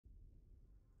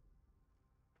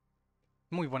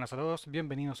Muy buenas a todos,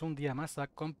 bienvenidos un día más a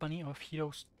Company of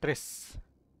Heroes 3.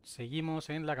 Seguimos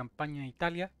en la campaña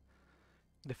Italia.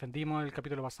 Defendimos el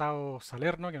capítulo pasado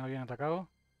Salerno, que nos habían atacado.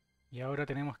 Y ahora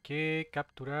tenemos que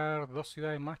capturar dos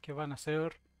ciudades más que van a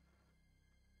ser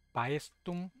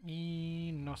Paestum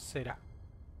y Nocera.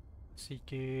 Así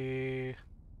que...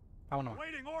 vámonos.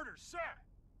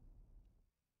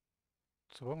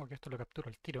 Supongo que esto lo capturo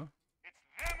al tiro.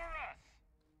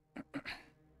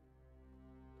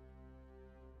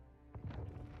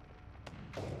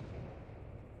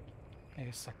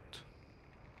 Exacto.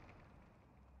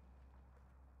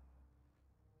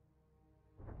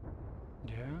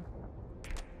 Ya.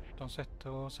 Entonces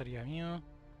esto sería mío.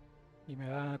 Y me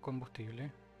da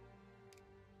combustible.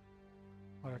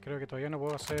 Ahora creo que todavía no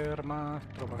puedo hacer más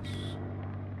tropas.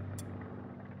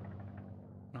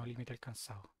 No, límite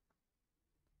alcanzado.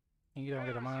 Y tengo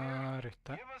que tomar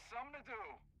esta.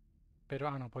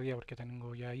 Pero, no podía porque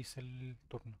tengo, ya hice el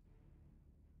turno.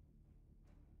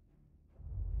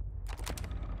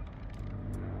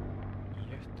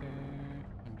 Y este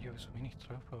envío de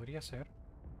suministros podría ser.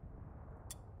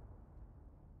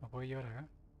 Lo puedo llevar acá.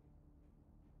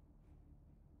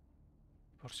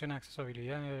 Proporciona acceso a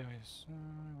habilidades.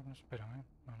 Espérame,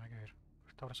 no, no hay que ver.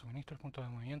 Restaura suministros, puntos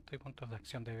de movimiento y puntos de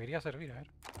acción. Debería servir, a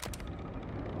ver.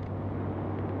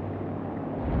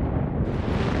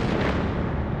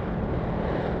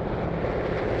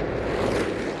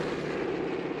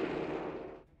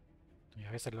 Y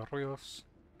a veces los ruidos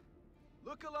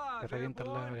te revientan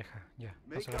la oreja. Ya,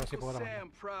 entonces ahora sí puedo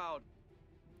tomar.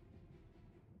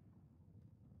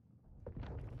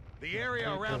 The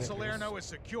area around Salerno is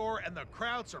secure and the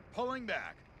Krauts are pulling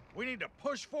back. We need to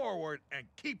push forward and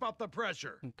keep up the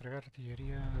pressure. Entregar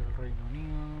artillería del Reino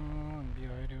Unido,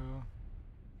 envío aéreo,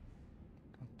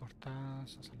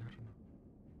 transportadas a Salerno.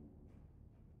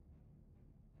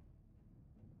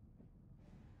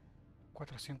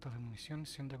 $400 de munición,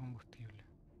 100 de combustible.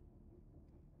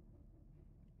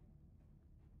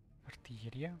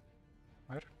 Artillería.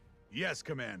 A ver. Yes,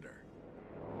 Commander.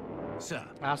 Sir,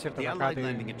 Cierto, the acá Allied te...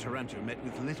 landing at Taranto met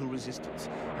with little resistance,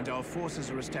 and our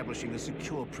forces are establishing a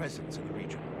secure presence in the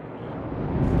region.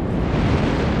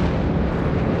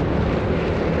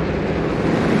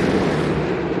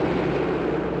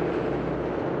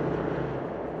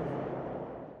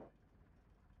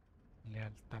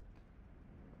 Lealtad.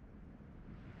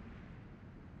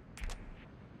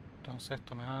 Entonces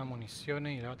esto me da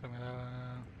municiones y la otra me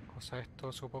da cosa.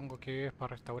 Esto supongo que es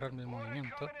para restaurarme el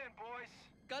movimiento.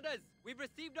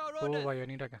 O va a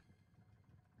venir acá.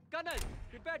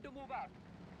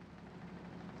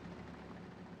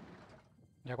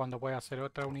 Ya cuando pueda hacer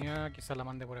otra unidad, quizás la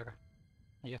mande por acá.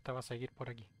 Y esta va a seguir por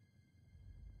aquí.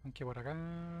 Aunque por acá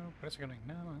parece que no hay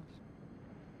nada más.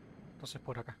 Entonces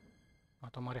por acá. Vamos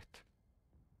a tomar este.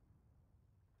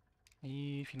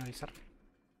 Y finalizar.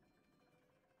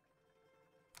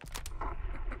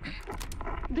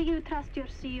 Do you trust your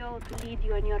CEO to lead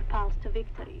you and your pals to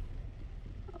victory?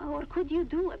 Or could you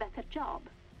do a better job?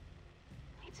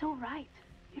 It's all right.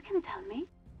 You can tell me.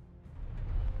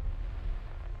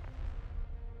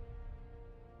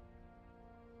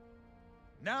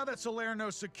 Now that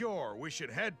Salerno's secure, we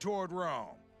should head toward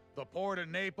Rome. The port at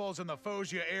Naples and the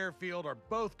Foggia airfield are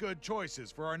both good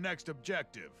choices for our next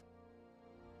objective.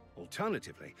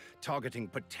 Alternatively, targeting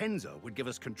Potenza would give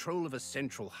us control of a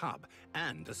central hub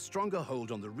and a stronger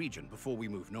hold on the region before we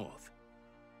move north.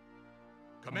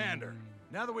 Commander,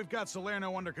 now that we've got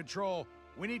Salerno under control,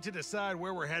 we need to decide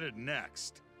where we're headed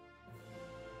next.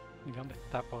 ¿Y dónde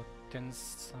está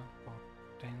Potenza?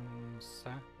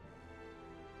 Potenza.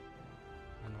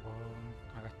 No puedo...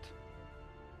 acá está.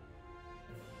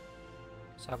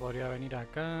 O sea, podría venir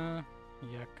acá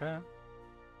y acá.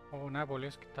 O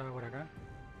Nápoles, que estaba por acá.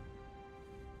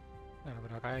 Bueno,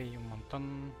 pero acá hay un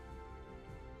montón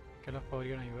que los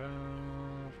podrían ayudar.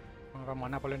 Bueno, vamos a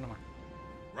Nápoles nomás.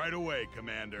 Right away,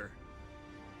 Commander.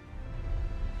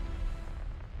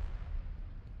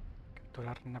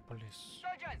 Capturar Nápoles.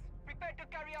 Soldiers, prepare to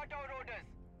carry out our orders.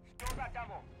 Store that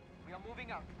ammo. We are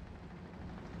moving out.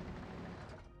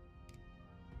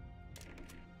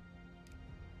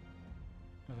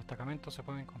 Los destacamentos se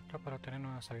pueden encontrar para obtener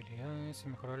nuevas habilidades y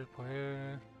mejorar el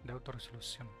poder de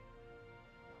autorresolución.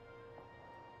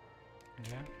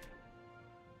 Ya.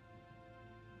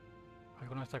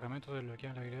 Algunos destacamentos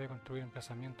desbloquean la habilidad de construir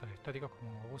emplazamientos estáticos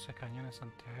como buses, cañones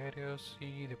antiaéreos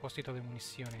y depósitos de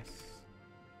municiones.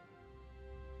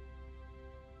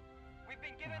 A ver.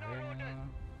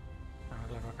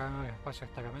 Claro, acá, espacio de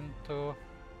destacamento.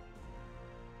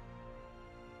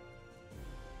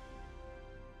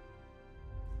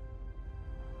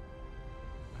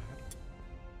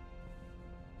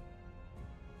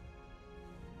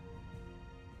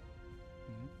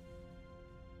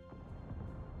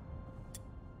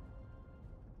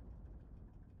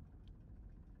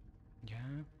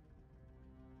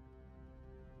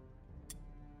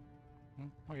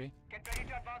 Ok. Get ready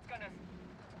to advance, gunners.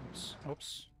 Ups,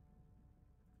 ups.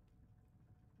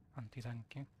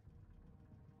 Antitanque.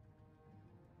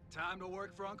 Time to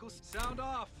work for Uncle. Sound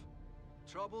off.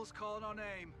 Trouble's calling our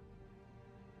name.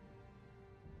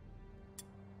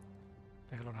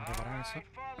 Déjalo no reparar eso.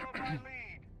 Alright, follow my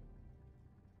lead.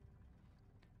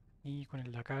 Y con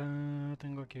el de acá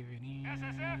tengo que venir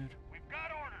SSF, we've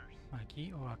got orders.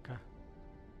 aquí o acá.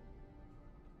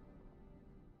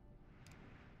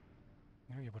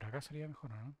 Creo que por acá sería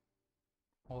mejor, ¿no?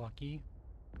 O aquí,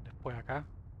 después acá.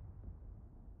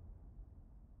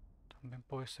 También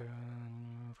puede ser...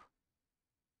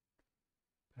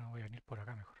 Pero voy a venir por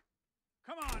acá mejor.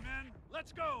 Come on, men.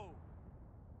 Let's go.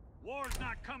 War's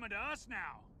not coming to us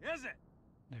now, is it?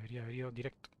 Debería haber ido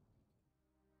directo.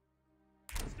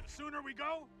 The sooner we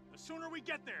go, the sooner we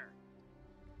get there.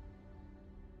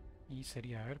 Y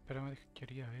sería, a ver, pero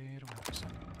quería ver una cosa.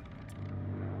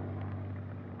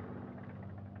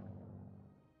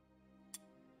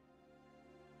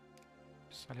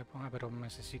 Sale, pero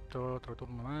necesito otro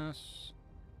turno más.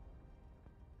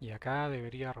 Y acá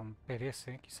debería romper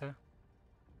ese, quizá.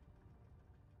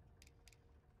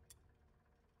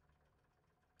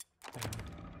 Espérame.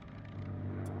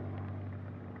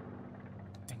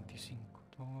 25,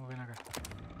 tú ven acá.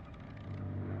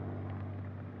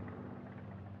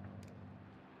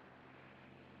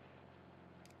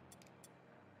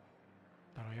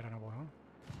 Claro, y ahora no puedo.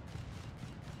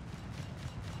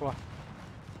 Buah.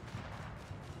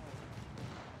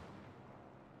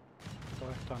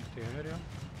 Todo esto antiaéreo.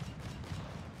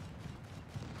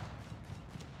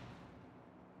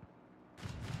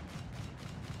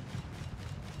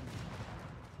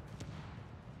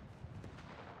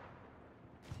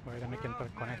 Voy a tener que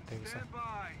entrar con este, quizá. Stand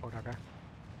by. Por acá.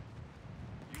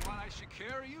 You want I should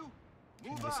carry you?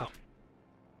 Move Finalizar. out.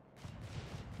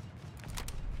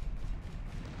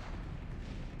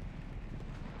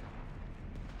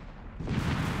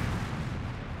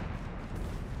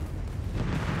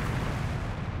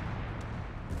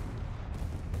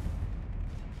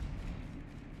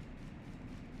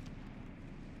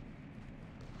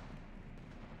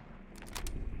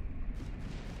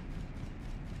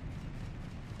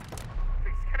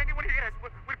 Please, can anyone hear us?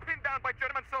 We're pinned down by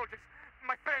German soldiers.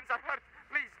 My friends are hurt.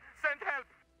 Please, send help.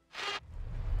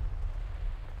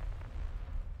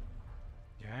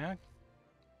 Ya.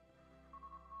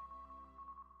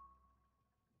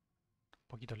 Un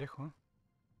poquito lejos, ¿eh?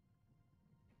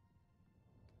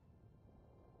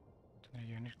 Tendría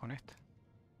que venir con este.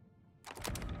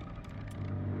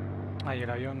 Ah, y el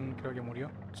avión creo que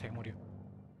murió. Sí, murió.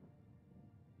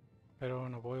 Pero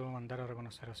no puedo mandar a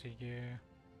reconocer, así que...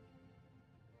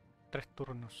 3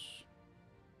 turnos.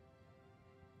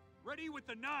 Ready with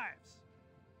the knives.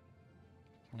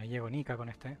 No llego Nika con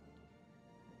este.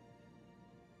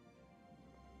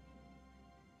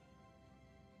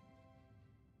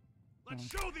 Let's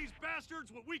show these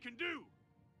bastards what we can do.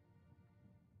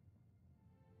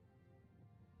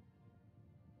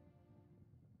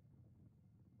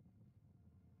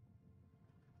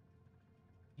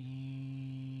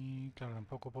 Y... claro,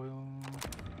 tampoco puedo...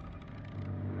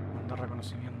 mandar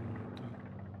reconocimiento.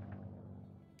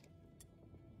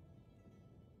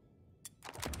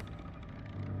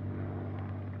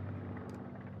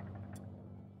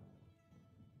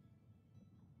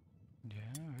 Ya,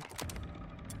 a ver.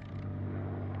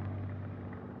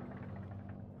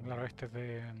 Claro, este es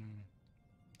de...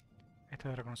 este es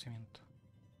de reconocimiento.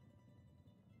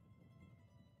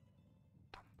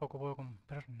 Tampoco puedo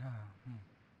comprar nada.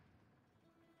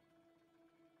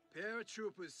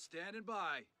 Paratroopers standing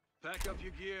by. Pack up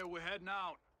your gear, we're heading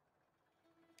out.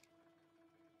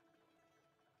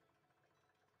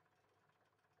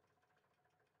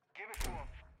 Give it to him.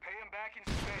 Pay him back in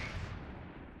space.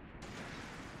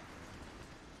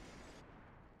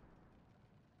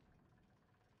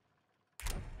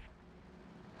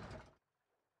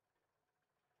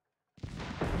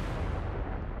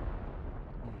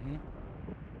 Ujú.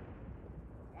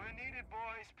 We're needed,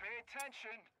 boys. Pay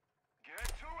attention. Get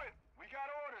to it. We got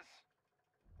orders.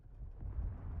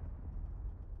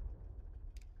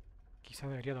 Quizá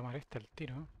debería tomar este al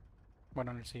tiro.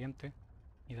 Bueno, en el siguiente.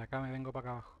 Y de acá me vengo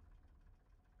para acá abajo.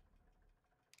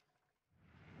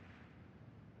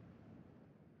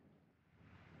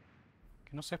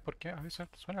 Que no sé por qué. A veces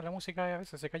suena la música y a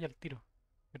veces se calla el tiro.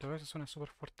 Pero a veces suena súper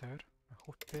fuerte. A ver.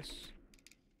 Ajustes.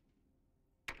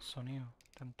 Sonido.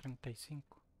 Está en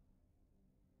 35.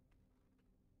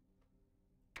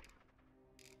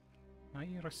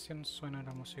 Ahí recién suena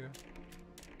la música.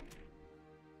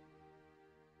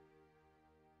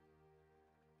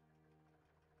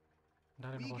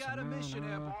 Dale, no We puedo got hacer a mission,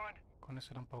 nada. Airborne. con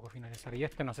eso tampoco finalizar. Y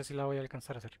este no sé si la voy a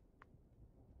alcanzar a hacer.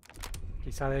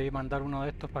 Quizá debí mandar uno de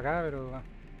estos para acá, pero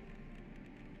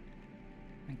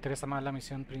me interesa más la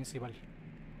misión principal.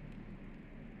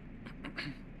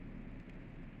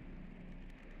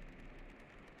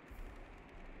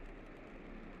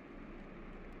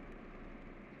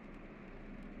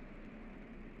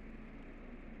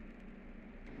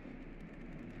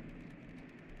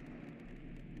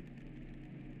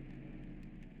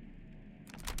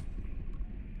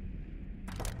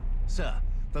 Sir,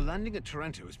 the landing at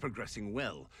Taranto is progressing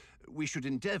well. We should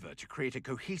endeavor to create a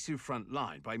cohesive front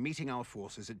line by meeting our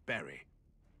forces at Berry.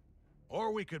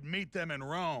 Or we could meet them in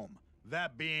Rome,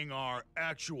 that being our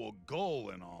actual goal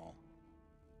and all.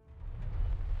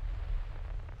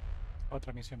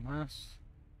 Otra misión más.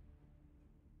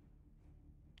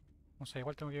 No sé,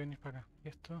 igual tengo que venir para acá. ¿Y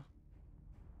esto?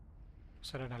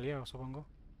 Serán aliados, supongo.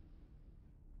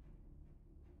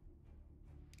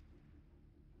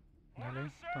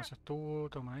 Dale, entonces tú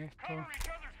toma esto. Cover each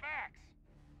other's backs.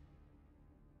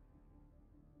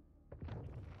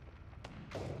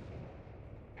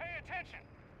 Pay attention.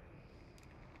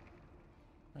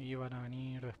 Ahí van a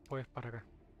venir después para acá.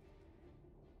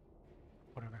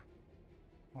 Por acá.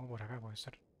 O por acá puede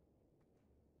ser.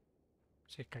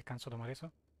 Si es que alcanzo a tomar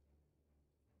eso.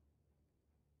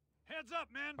 Heads up,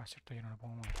 men. Ah, cierto, yo no lo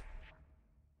puedo mover.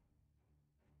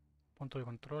 Punto de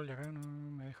control y acá no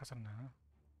me deja hacer nada.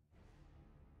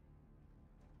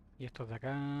 Y estos de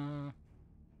acá...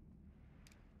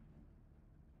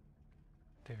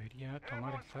 Debería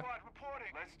tomar Airborne esta. squad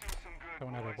reporting. Let's do some Es good,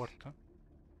 un boys. aeropuerto.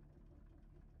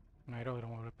 Un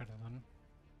aeródromo, perdón.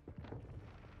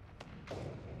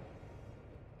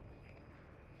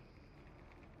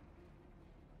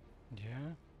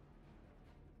 Ya.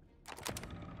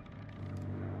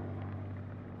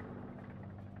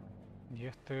 Y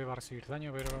este va a recibir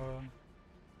daño, pero...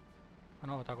 Ah,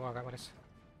 no, atacó acá parece.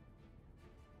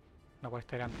 No puede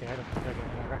estar antiaéreo, tendría que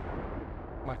venir acá.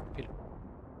 Bueno, filo.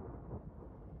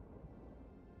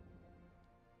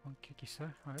 Aunque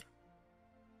quizás, a ver.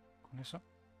 Con eso.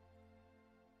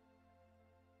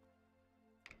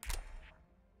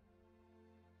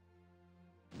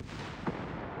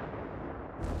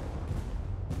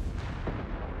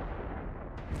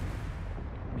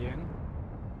 Bien.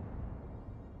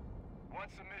 One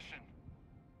submission.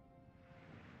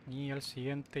 Y el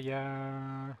siguiente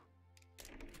ya...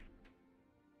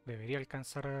 Debería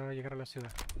alcanzar a llegar a la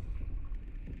ciudad.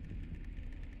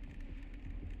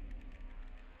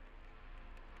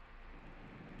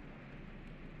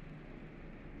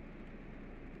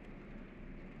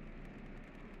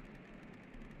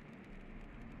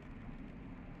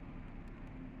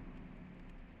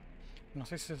 No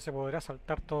sé si se podrá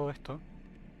saltar todo esto.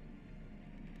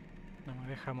 No me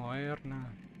deja mover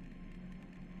nada.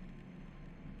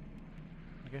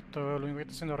 Porque esto lo único que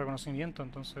está haciendo es reconocimiento,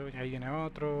 entonces ahí viene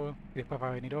otro, y después va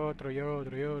a venir otro y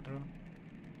otro y otro.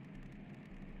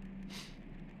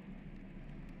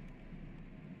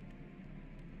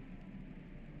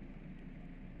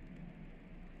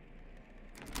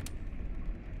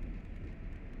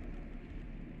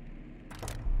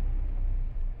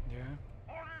 Ya,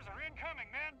 Orders are incoming,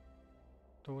 men.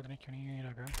 tú tenés que venir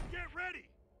acá. Get ready.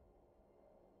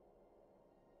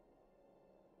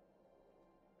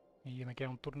 Y me queda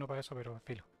un turno para eso, pero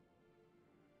filo.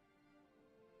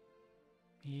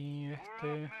 Y We're up, este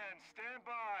men. Stand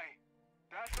by.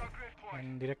 That's our grid point.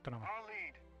 en directo nomás. I'll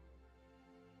lead.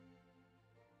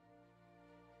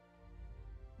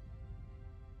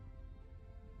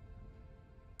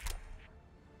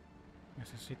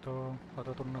 Necesito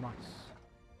otro turno más.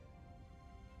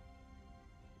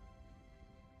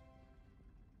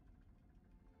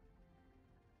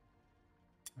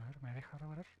 A ver, ¿me deja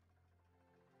reparar?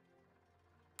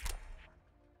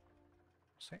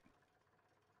 Sí.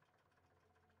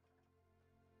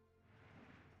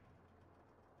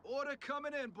 Order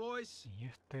coming in, boys. Y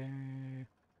este...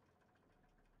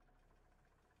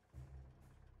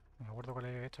 No me acuerdo cuál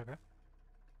había hecho acá.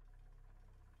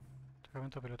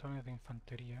 Destacamento de pelotones de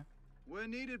infantería. We're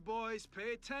needed, boys.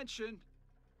 Pay attention.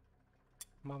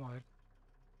 Vamos a ver.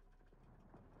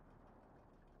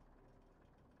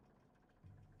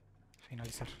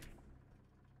 Finalizar.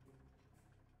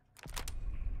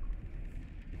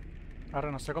 Ahora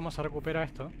no sé cómo se recupera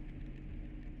esto.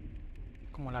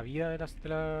 Como la vida de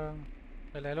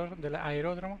del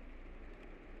aeródromo.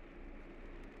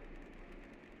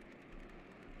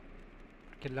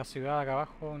 Porque en la ciudad acá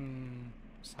abajo, en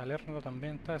Salerno,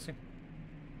 también está así.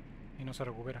 Y no se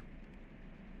recupera.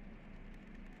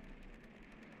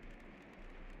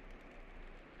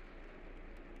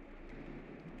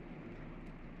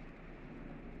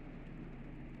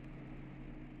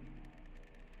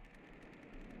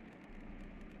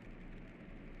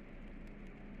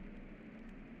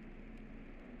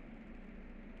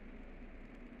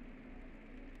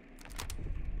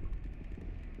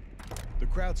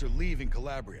 Krauts are leaving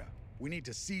Calabria. We need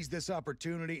to seize this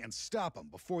opportunity and stop them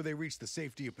before they reach the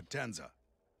safety of Potenza.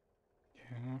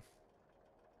 Yeah.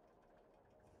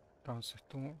 Entonces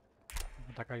tú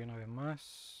ataca ahí una vez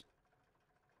más.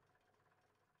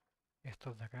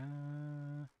 Estos de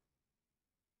acá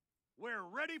We're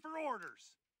ready for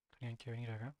orders. tenían que venir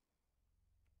acá.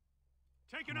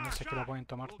 Taking No our sé que lo shot. pueden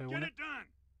tomar de We'll get una. it done.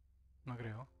 No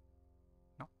creo.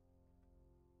 No.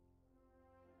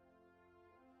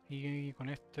 Y con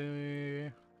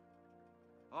este...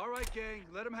 All right, gang,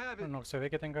 let him have it. No se ve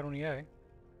que tengan unidades.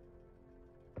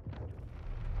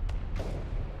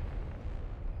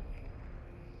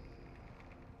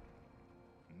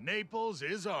 Naples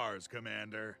is ours,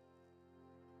 Commander.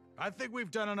 I think we've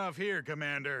done enough here,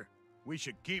 Commander. We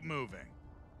should keep moving.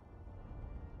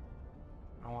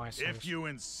 Vamos a eso. If you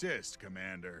insist,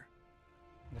 Commander.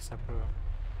 Desapruebo.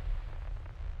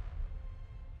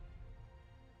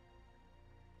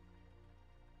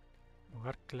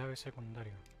 Lugar clave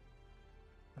secundario.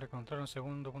 Para encontrar un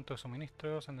segundo punto de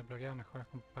suministro, se han desbloqueado mejoras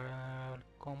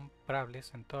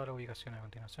comprables en todas las ubicaciones. A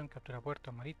continuación, captura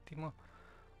puertos marítimos,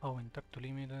 aumentar tu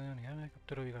límite de unidades,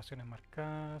 captura ubicaciones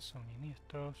marcadas,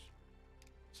 suministros.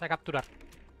 O sea, capturar.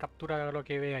 Captura lo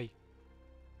que ve ahí.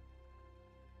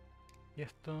 Y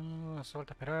esto hace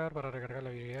falta esperar para recargar la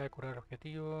habilidad de curar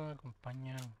objetivos.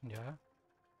 Acompaña. Ya.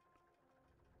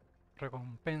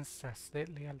 Recompensas de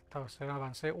lealtad. O sea,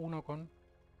 avancé uno con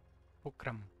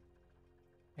Pukram.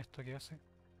 ¿Esto qué hace?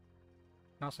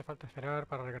 No hace falta esperar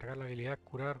para recargar la habilidad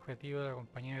curar objetivo de la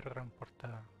compañía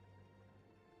retransportada.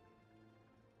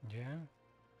 Ya.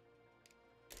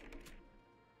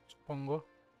 Supongo.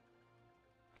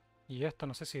 Y esto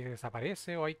no sé si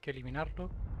desaparece o hay que eliminarlo.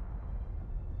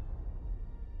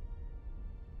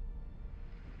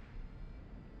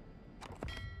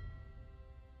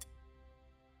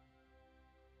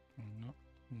 No.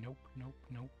 Nope, nope,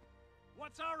 nope.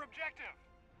 What's our objective?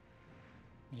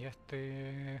 Y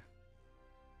este...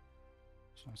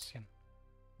 son 100.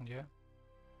 Ya.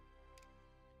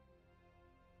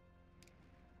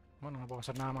 Bueno, no puedo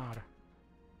hacer nada más ahora.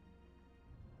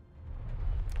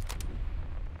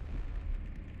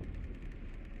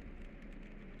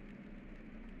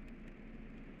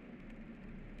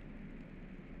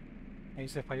 Ahí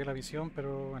se falló la visión,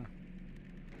 pero bueno.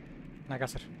 Nada que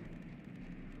hacer.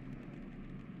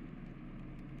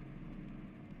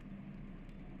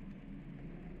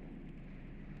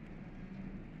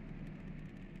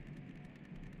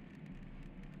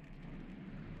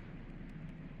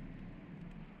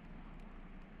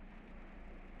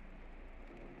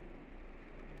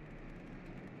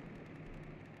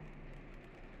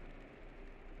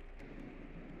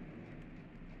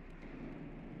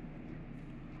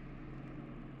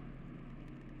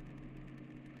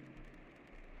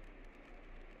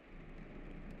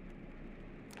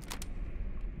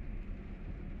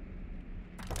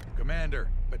 Commander,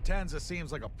 Potenza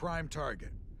seems like a prime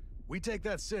target. We take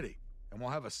that city, and we'll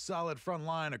have a solid front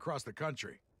line across the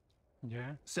country.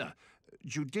 Ya. Sir,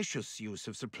 judicious use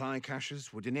of supply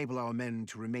caches would enable our men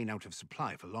to remain out of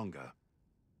supply for longer.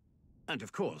 And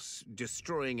of course,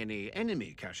 destroying any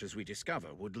enemy caches we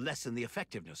discover would lessen the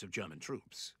effectiveness of German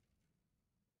troops.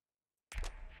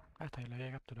 Hasta que lo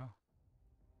había capturado.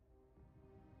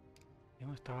 ¿Y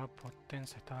dónde estaba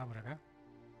Potenza? Estaba por acá.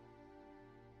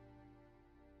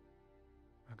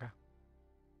 Acá.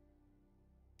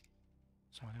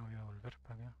 O sea, me tengo que volver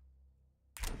para acá.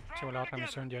 Sí, la otra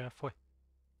misión ya fue.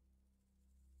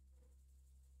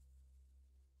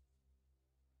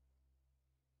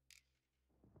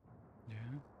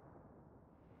 Ya.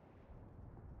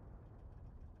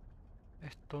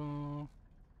 Esto...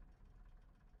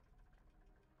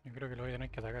 yo creo que lo voy a tener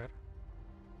que atacar.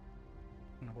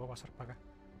 No puedo pasar para acá.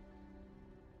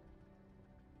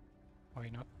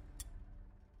 Hoy no.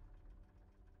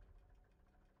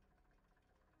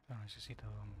 No necesito...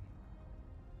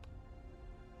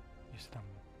 y está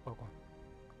un poco...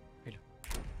 filo.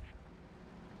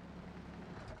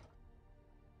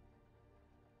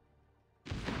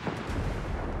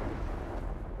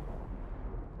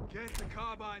 Get the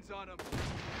carbines on him.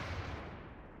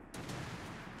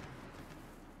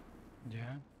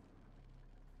 Ya.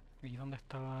 ¿Y dónde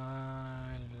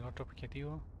estaba el otro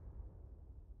objetivo?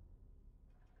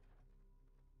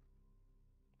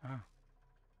 Ah.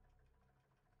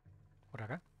 ¿Por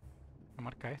acá? ¿Me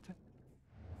marca este?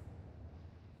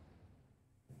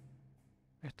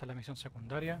 Esta es la misión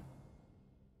secundaria.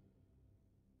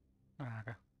 Ah,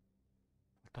 acá.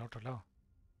 Está al otro lado.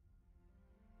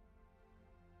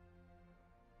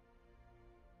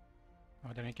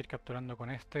 Voy a tener que ir capturando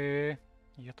con este.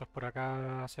 Y estos por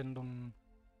acá haciendo un...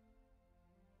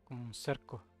 como un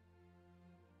cerco.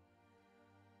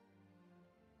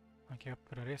 Hay que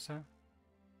capturar esa.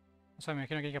 O sea, me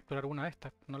imagino que hay que capturar una de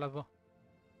estas, no las dos.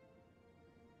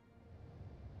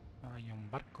 Hay un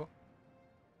barco.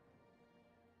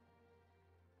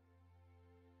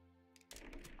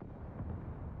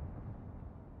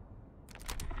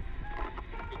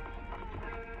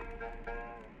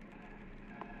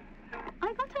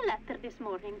 I got a letter this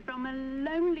morning from a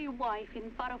lonely wife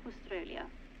in far off Australia.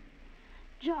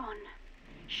 John,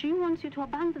 she wants you to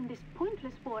abandon this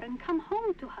pointless war and come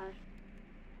home to her.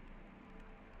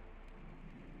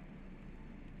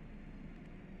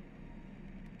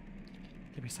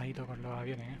 Qué pesadito con los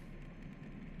aviones, ¿eh?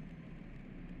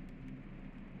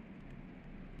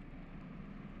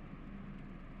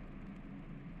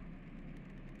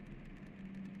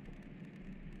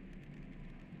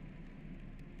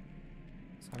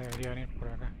 Sale, debería venir por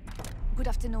acá. Good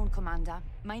afternoon, Commander.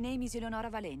 My name is Eleonora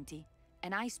Valenti,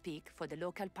 and I speak for the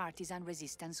local partisan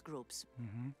resistance groups.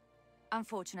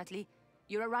 Unfortunately,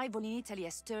 your arrival in Italy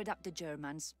has stirred up the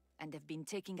Germans, and they've been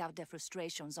taking out their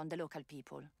frustrations on the local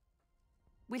people.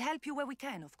 We'll help you where we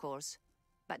can, of course,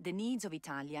 but the needs of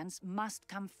Italians must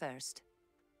come first.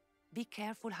 Be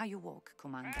careful how you walk,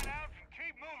 Commander. Man out and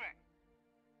keep moving.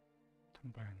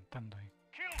 Están reventando ahí.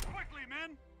 Kill quickly,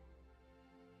 men!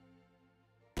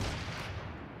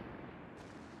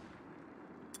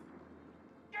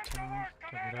 Get to Chao, work,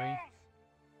 que por ahí. commandos!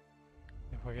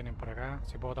 Después vienen por acá.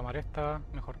 Si puedo tomar esta,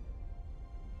 mejor.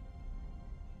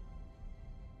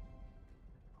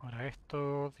 Ahora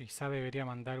esto, quizá debería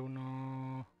mandar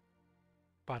uno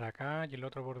para acá y el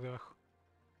otro por debajo.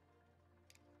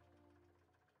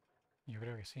 Yo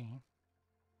creo que sí.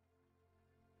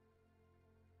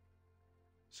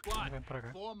 Squad, Ven por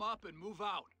acá. form up and move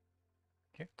out.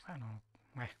 ¿Qué? Ah, no.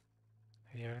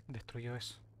 Debería haber destruido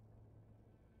eso.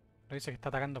 Lo dice que está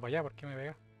atacando para allá, ¿por qué me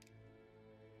pega?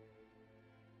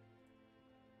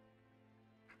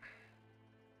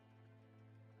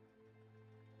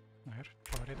 A ver,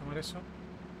 podré tomar eso.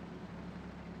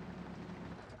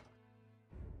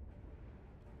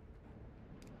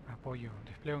 Apoyo.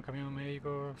 Despliega un camión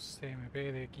médico CMP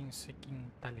de 15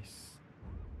 quintales.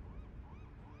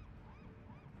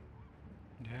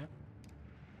 Ya.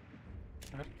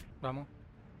 A ver, vamos.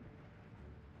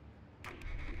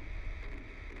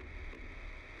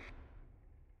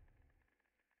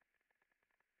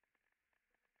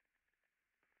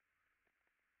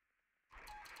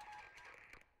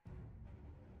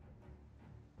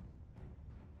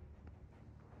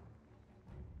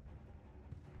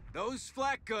 Those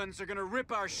flak guns are gonna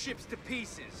rip our ships to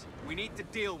pieces. We need to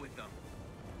deal with them.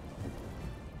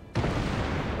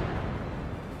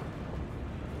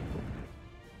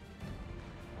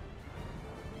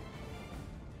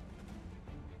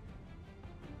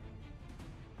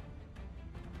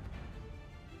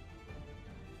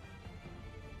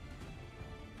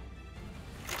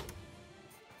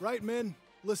 Right, men,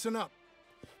 listen up.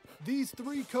 These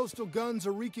 3 coastal guns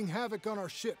are wreaking havoc on our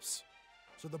ships,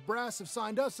 so the brass have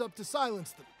signed us up to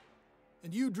silence them,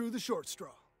 and you drew the short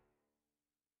straw.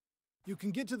 You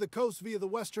can get to the coast via the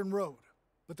western road,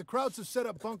 but the Krauts have set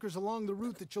up bunkers along the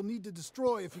route that you'll need to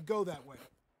destroy if you go that way.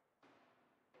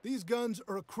 These guns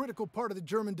are a critical part of the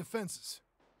German defenses,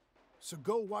 so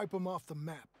go wipe them off the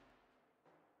map.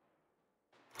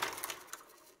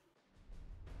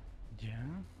 Ya.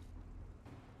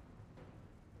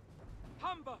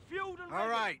 Humber, fueled and All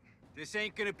ready. right, this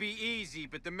ain't gonna be easy,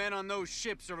 but the men on those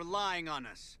ships are relying on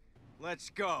us.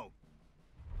 Let's go.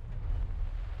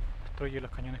 Destruye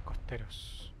los cañones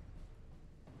costeros.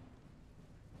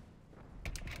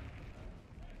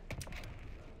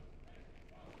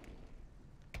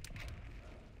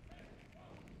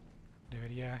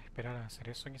 Debería esperar a hacer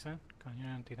eso quizá. Cañón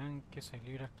antitanque, se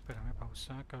libra. Espérame,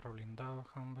 pausa. Carro blindado,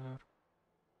 Humber.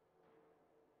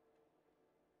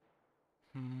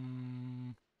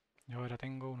 Y ahora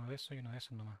tengo uno de esos y uno de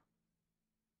esos nomás.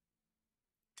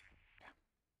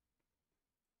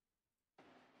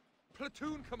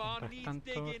 Platoon command Mientras needs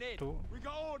tanto, digging in. tú... We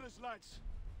got orders, lads.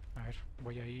 A ver,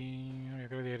 voy a ir... Yo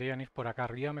creo que deberían ir por acá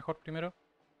arriba mejor primero.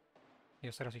 Y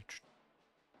hacer así.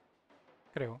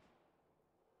 Creo.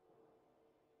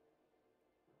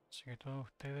 Así que todos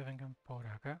ustedes vengan por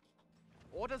acá.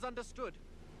 Orders understood.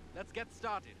 Let's get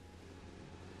started.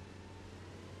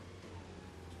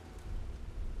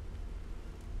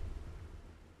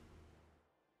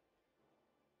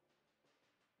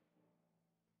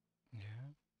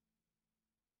 Ya.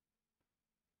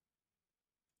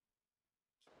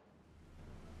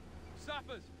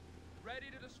 Sappers, ready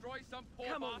to destroy some poor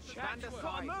Come on, bastard's stand hatchwork.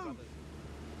 aside, Move. brothers.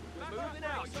 We're moving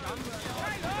out, chums.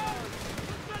 Hey, ho!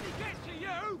 When bloody gets to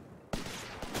you!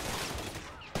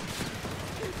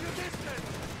 Keep your distance.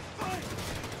 Fight!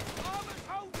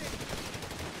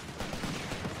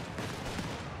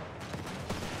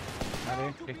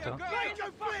 listo.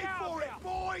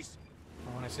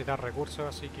 Vamos a necesitar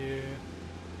recursos, así que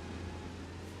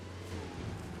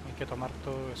hay que tomar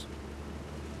todo eso.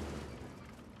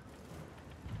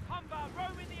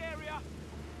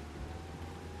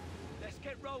 Let's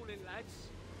get rolling, lads.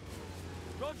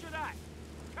 Roger that.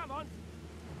 Come on.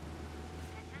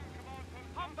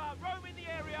 Humber, roam in the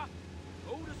area.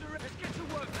 Orders are... Let's get to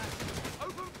work, lads.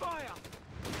 Open fire.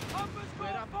 Humber's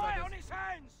got fire on his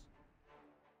hands.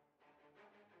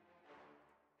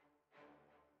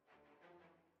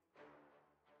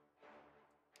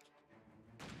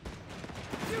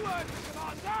 You heard me,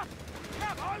 Commander.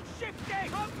 Come on, shift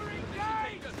it. Humber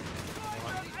engaged.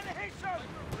 And hit them.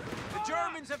 The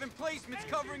Germans have emplacements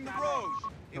covering the road.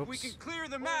 If we can clear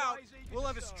them out, we'll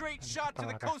have a straight shot to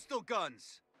the coastal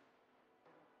guns.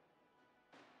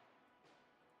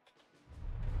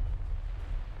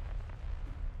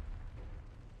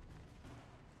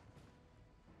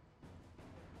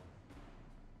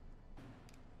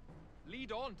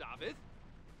 Lead on, David.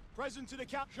 Present to the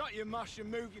cap. Shut your mush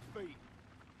and move your feet.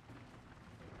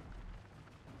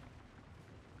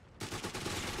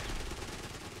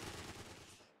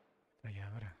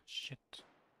 Ahora, shit.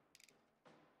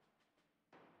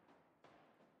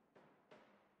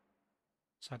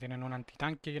 O sea, tienen un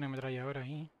antitanque y una ametralladora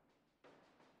ahí.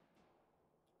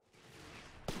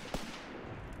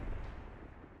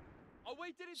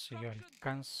 Si yo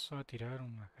alcanzo a tirar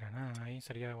una granada ahí,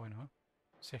 sería bueno.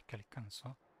 Si es que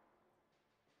alcanzo.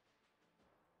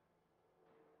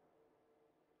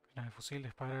 Granada de fusil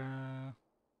dispara.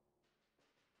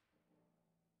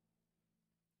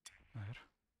 A ver.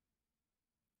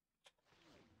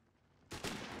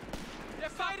 They're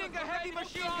fighting a heavy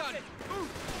machine gun. Move!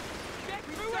 Get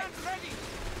through it! Ready!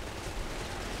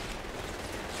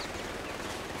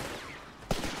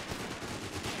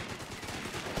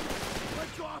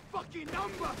 We've got a fucking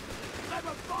number!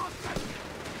 Clever bastard!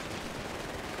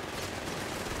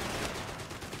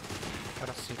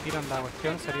 Ahora si tiran la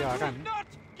cuestión sería bacán. Not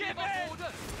give up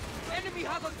orders! Enemy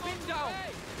has us pinned down!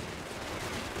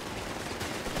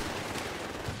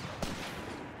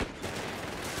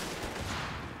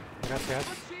 Gracias.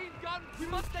 Machine gun! We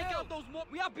must take out those more.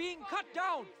 We are being cut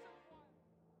down!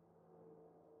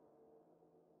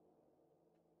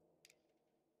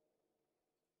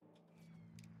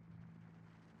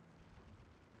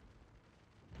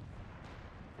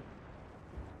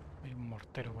 Hay un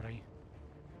mortero por ahí.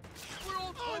 We're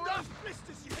all tore up!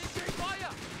 Taking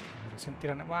fire! Recién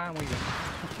tiran. ¡Ah, muy bien!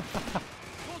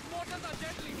 Those mortars are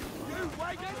deadly! You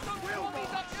wait! Get some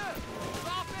zombies up here!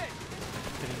 Stop it!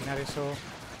 Eliminar eso.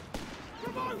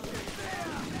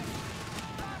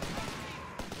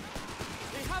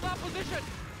 They have our position!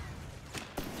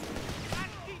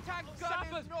 Anti-tank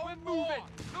sappers! We're moving!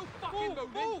 No fucking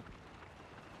moving!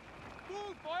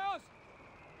 Move, boys!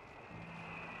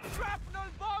 Shrapnel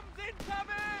bombs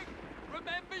incoming!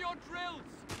 Remember your drills!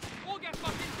 Or get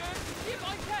fucking good! Give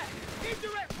I care!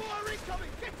 Indirect fire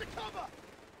incoming! Get to cover!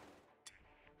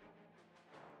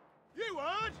 You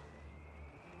heard?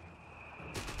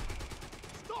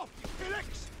 Stop, you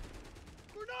pillocks!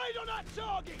 Grenade on that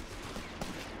target!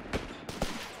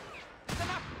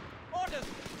 Enough! Orders!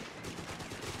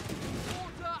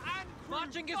 Water and crew.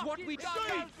 Marching is what we do!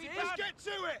 Let's get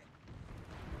to it!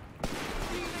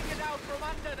 Feeling it out from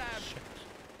under them!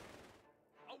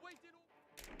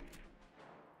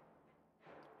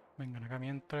 Vengan acá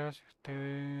mientras.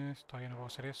 Ustedes... Todavía no puedo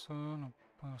hacer eso. No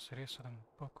puedo hacer eso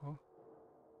tampoco.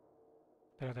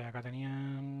 Espérate, acá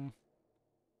tenían...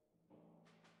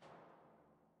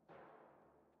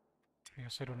 Voy a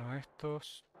hacer uno de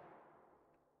estos.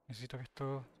 Necesito que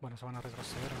estos... Bueno, se van a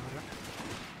retroceder ahora.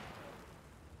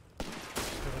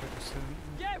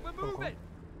 Yeah, we're moving!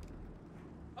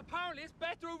 Apparently it's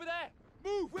better over there!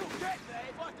 Move! We'll get there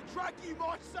if I have to drag you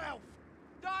myself!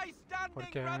 Die standing,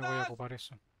 Porque me voy a ocupar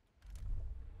eso.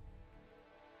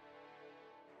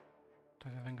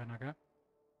 Entonces vengan acá.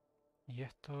 Y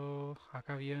esto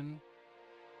acá bien.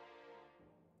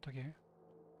 ¿Esto qué?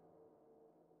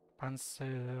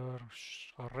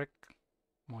 Panzerschreck.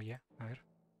 Moya, a ver.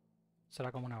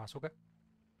 ¿Será como una bazooka?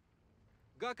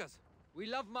 Gurkhas, we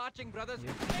love marching, brothers. Y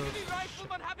estos... Enemy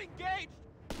riflemen have engaged!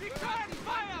 Return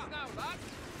fire! Now, lads!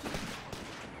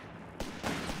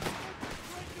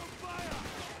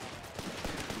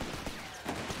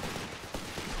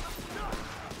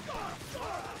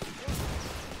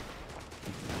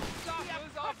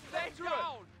 Sappers are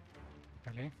veteran!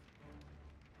 Vale.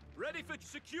 Ready for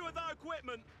secure that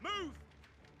equipment! Move!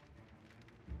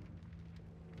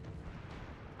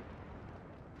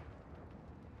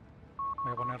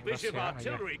 Voy a poner Bishop Rusia allá.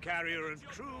 artillery carrier and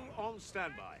crew on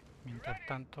standby. Mientras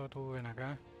tanto, tú ven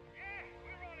acá.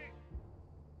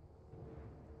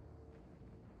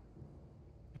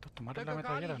 tomar la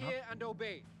metralleta, ¿no? Here and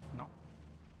obey. No.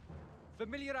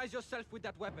 Familiarize yourself with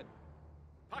that weapon.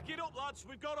 Pack it up, lads.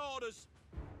 We've got orders.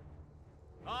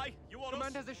 Aye, you want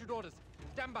Command us? has issued orders.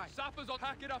 Stand by. Sappers on.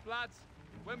 Pack it up, lads.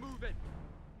 We're moving.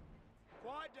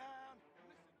 Quiet down.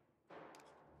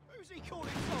 Who's he calling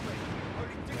Tommy?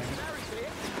 Only dictionaries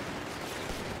here.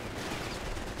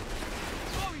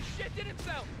 Oh, he shitted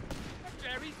himself.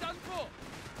 Jerry's done for.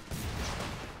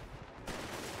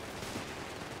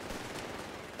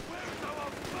 Where's our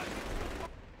fucking...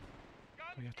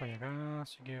 Yo ya estoy acá,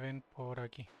 así que ven por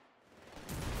aquí.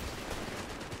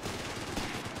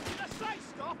 Did I say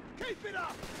stop? Keep it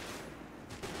up!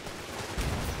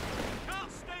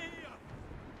 Can't stay here.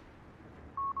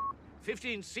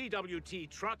 15 CWT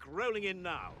truck rolling in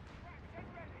now.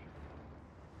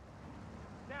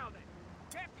 Now then,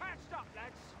 get patched up,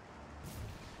 lads.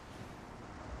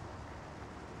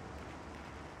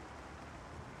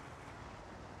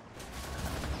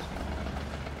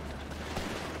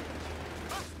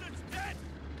 Bastard's dead.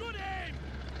 Good aim.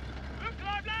 Look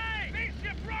lively!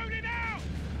 Bishop rolling out!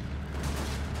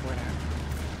 Buena.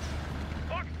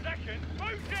 Box session,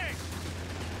 moving!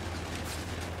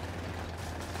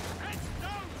 Heads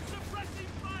down.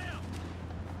 Suppressing fire.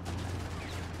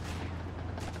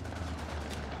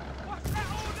 What's that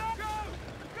order? Go!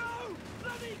 Go!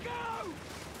 Bloody go!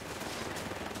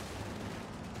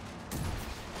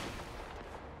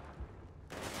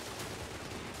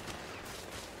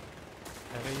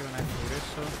 Dale yo en el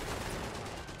progreso.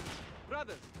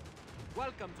 Brothers,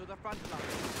 welcome to the front line.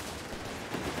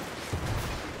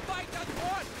 Fight as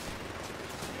one!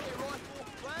 Hey, rifle,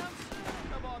 rounds?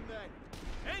 Come on then.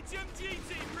 HMG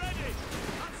team ready.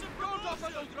 That's a Round off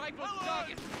on promotion. those rifles, Well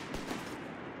target!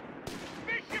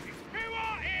 Bishop is too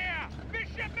hot here!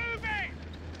 Bishop moving!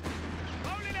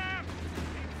 Rolling out!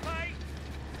 In place!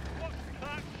 What's the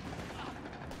clutch?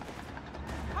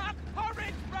 Have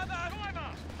courage, brothers!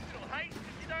 Timer! Little haste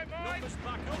if you don't mind! Numbers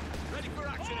back up. Ready for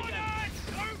action again. Orders!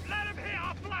 Don't let them hit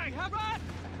our flank! We have run!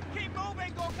 Keep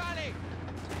moving, Gokali!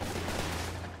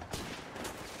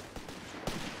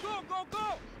 Go, go, go!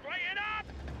 Straighten up!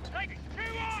 Take it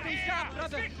too hot Stay here! sharp,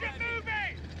 brother. Bishop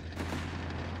moving!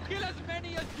 Kill as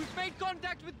many as we've made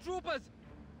contact with troopers!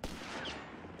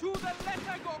 To the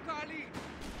letter, Gokali!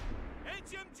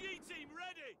 HMG team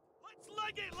ready. Let's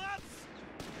leg it, lads.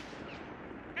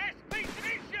 SP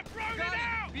Bishop rolling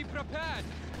Gali, out! be prepared!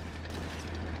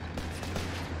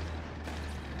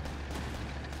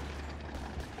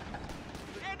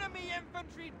 Enemy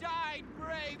infantry died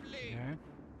bravely! Bien.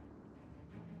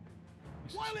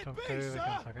 Well, it Necesito be, ustedes de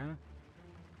sir. acá.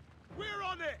 We're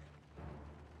on it!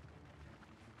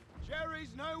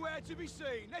 Jerry's nowhere to be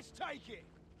seen. Let's take it.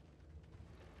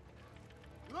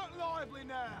 Look lively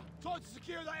now. Time to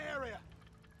secure that area.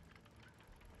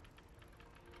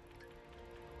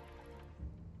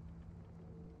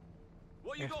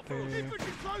 What you got for us?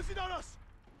 Infantry closing on us!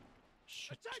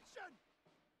 Shit. Attention!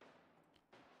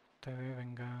 Ustedes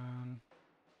vengan.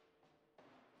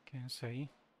 Quédense ahí.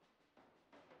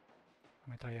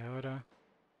 Ametralladora.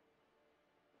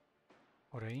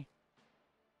 Por ahí.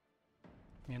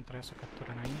 Mientras se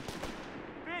capturan ahí.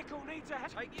 Vehicle needs a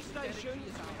take your station.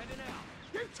 We're heading out.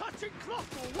 You touching cloth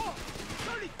or what?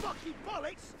 Only fucking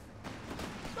bullets!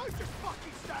 Don't just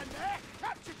fucking stand there!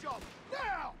 Capture job!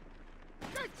 Now!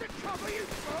 Get to cover, you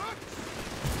fucks!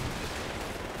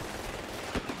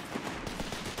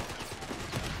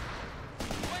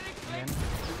 Bien.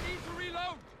 You need to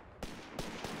reload!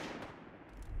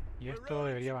 Y esto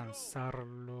debería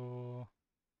avanzarlo.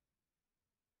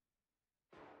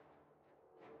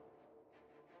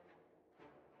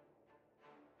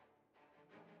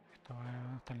 Esto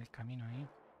está en el camino ahí.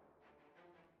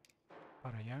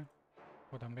 Para allá.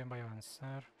 O también va a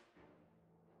avanzar.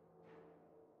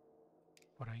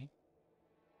 Por ahí.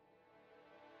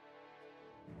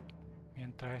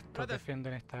 Mientras estos Brothers,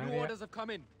 defienden esta new área, orders have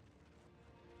come in.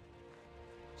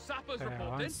 Sappers ustedes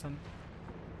reporting. avanzan.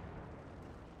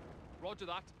 Roger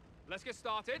that. Let's get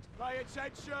started. Pay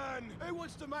attention! Who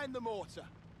wants to man the mortar?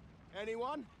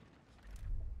 Anyone?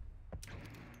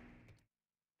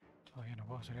 Todavía no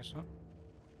puedo hacer eso.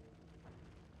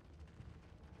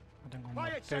 No tengo un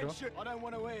Pay mortero. attention! I don't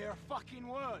want to hear a fucking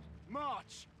word.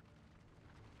 March!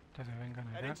 Ustedes vengan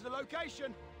Head acá. into the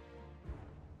location.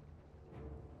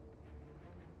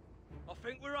 I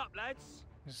think we're up, lads.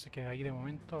 Ese se queda ahí de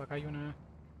momento. Acá hay una...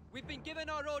 We've been given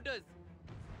our orders.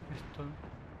 Esto...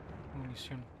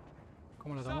 Munición.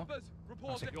 ¿Cómo lo tomo? Sappers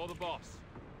reporting. sí. You're the boss.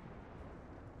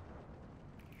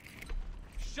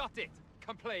 Shut it.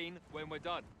 Complain when we're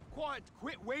done. Quiet,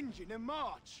 quit whinging and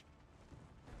march.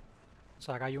 O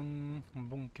sea, acá hay un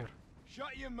búnker.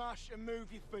 Shut your mush and move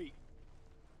your feet.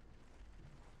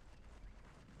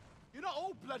 You're not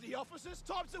all bloody officers.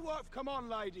 Time to work. Come on,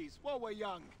 ladies, while we're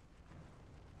young.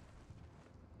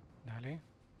 Dale.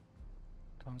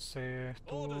 Entonces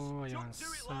tú voy a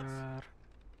avanzar.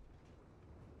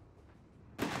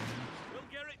 We'll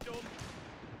get it done.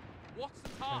 What's the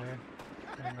task?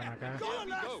 Vengan acá. Got a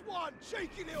last one,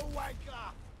 cheeky little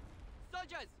wanker.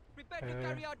 Soldiers, prepare to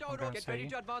carry out our pónganse Get ready ahí.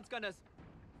 to advance, gunners.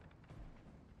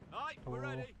 Aye, we're Tú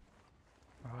ready.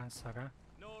 avanza acá.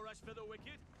 No rest for the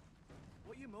wicked.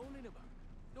 What are you moaning about?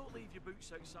 Don't leave your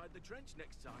boots outside the trench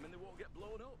next time and they won't get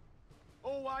blown up.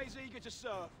 Always eager to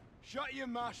serve. Shut your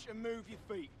mush and move your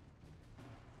feet.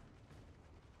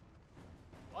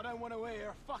 I don't want to hear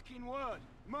a fucking word.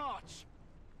 March!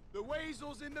 The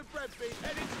weasel's in the bread bin,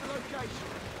 heading to the location.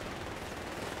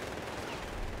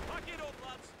 Pack it up,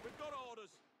 lads. We've got orders.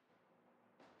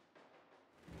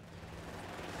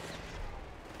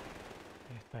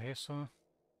 Ahí está eso.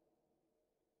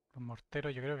 Los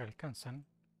morteros yo creo que alcanzan.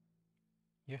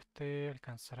 ¿Y este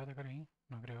alcanzará a atacar ahí?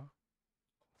 No creo.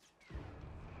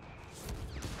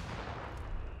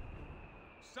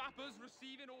 Sappers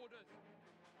receiving orders.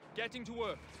 Getting to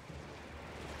work.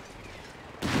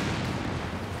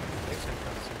 Ahí se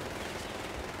alcanza.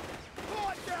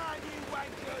 Right down, you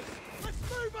wankers! Let's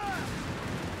move out!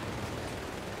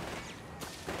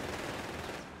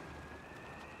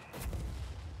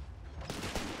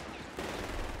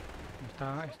 ¿Dónde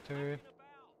está este?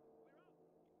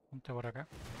 Ponte por acá.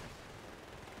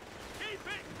 Keep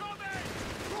it coming!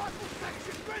 Rifle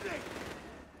section ready!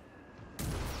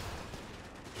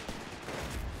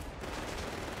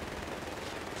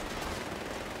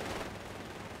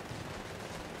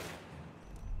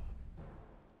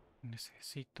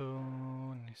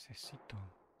 Necesito.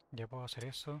 Ya puedo hacer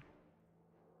eso.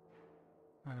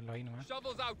 Háganlo ahí nomás.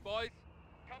 Shovels out, boys.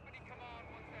 Company command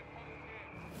wants their post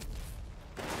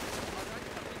here. Alright,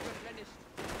 something's replenished.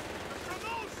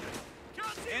 Promotion!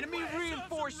 Can't see Enemy where,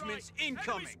 reinforcements right.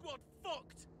 incoming. Enemy squad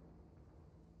fucked!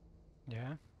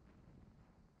 Ya.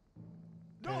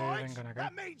 Nice! Vengan acá.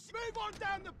 That means move on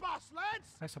down the bus,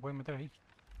 lads! Ah, se pueden meter ahí.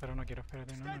 Pero no quiero,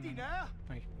 espérate. No, no, Steady no. now!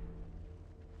 Ahí.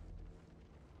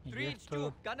 Y 3-2,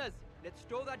 esto. gunners. Let's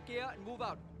stow that gear and move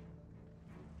out.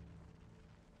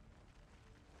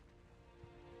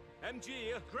 MG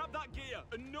here, grab that gear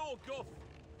and no guff!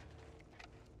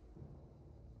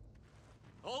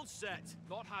 All set.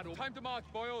 Not had time to march,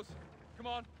 boys. Come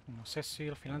on. No sé si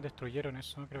al final destruyeron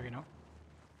eso, creo que no.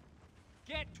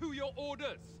 Get to your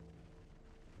orders.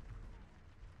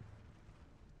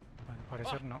 Al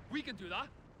parecer no. We can do that.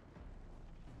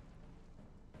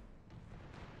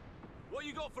 What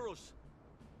you got for us?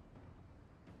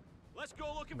 Let's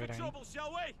go looking for Ven ahí. trouble, shall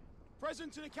we?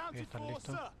 Present and accounted ¿Están for,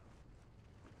 listos? sir.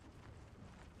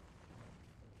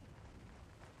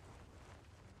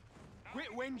 Quit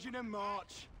whinging and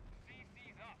march.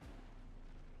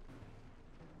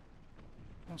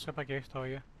 No sé para qué es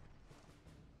todavía.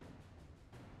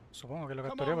 Supongo que lo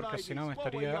Come capturé on, porque si no me ladies,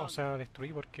 what we estaría... O done? sea,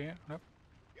 destruí porque... ah,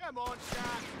 Come on,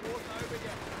 chaps, walk over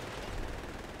here.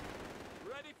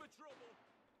 Ready for trouble.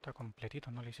 está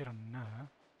completito, no le hicieron nada.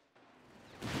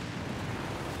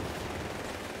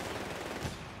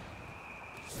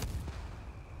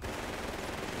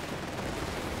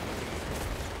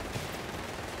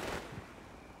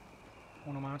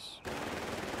 Uno más.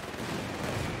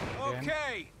 Bien.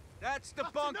 Okay, that's the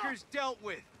That's bunkers enough. dealt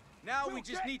with. Now we We'll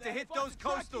just get need to there hit if I those can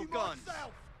track coastal you guns.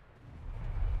 myself.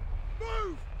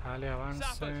 Move! Dale,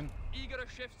 Sappers, avancen. eager to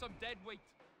shift some dead weight.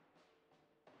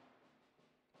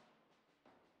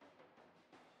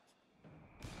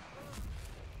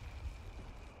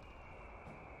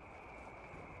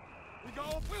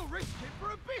 We'll risk it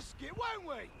for a biscuit, won't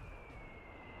we?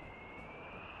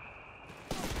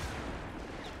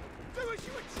 Do as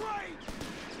you were trained!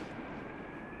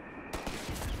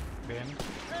 Bien.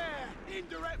 There,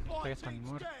 indirect Ustedes bites están each day.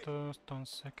 muertos,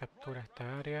 entonces captura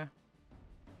esta área.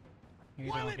 Y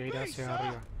Will tengo it que ir be, hacia sir?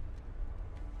 arriba.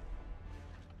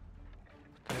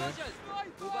 Ustedes, Soldiers,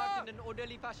 move out in an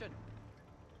orderly fashion.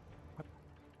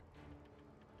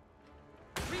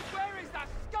 Where is that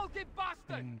skulking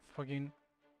bastard? en fucking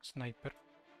sniper.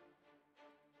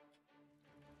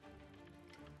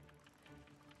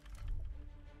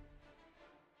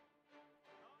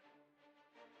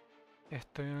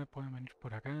 Este puede venir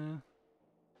por acá.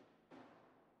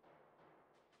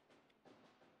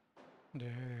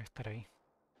 Debe estar ahí.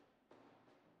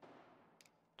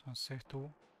 Entonces tú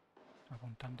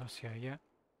apuntando hacia allá.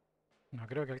 No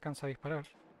creo que alcance a disparar.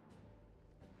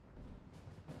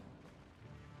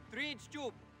 3-inch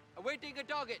tube, awaiting a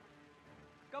target.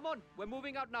 Come on, we're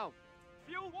moving out now.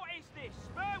 Fuel, what is this?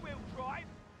 Spare wheel drive?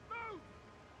 Move!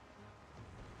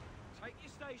 Take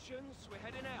your stations. We're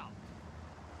heading out.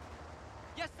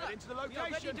 Yes, sir. Head into the We are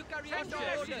ready location. to carry Take out your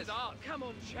our orders. orders. Come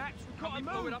on, chaps. We've Can got we to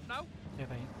blow move. it up now?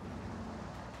 Quédate ahí.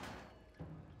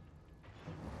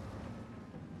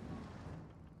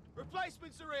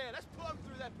 Replacements are here. Let's put them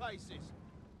through their paces.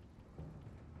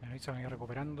 Ahí se van a ir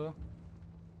recuperando.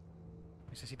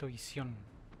 Necesito visión.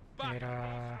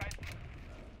 Era...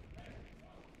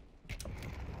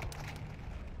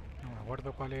 No me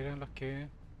acuerdo cuáles eran los que...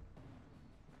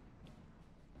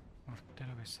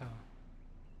 Mortero pesado.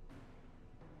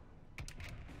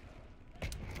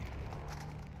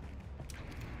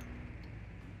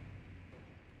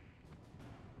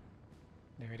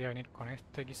 Debería venir con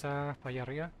este quizás para allá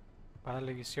arriba. Para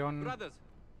darle visión. Brothers,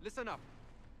 listen up.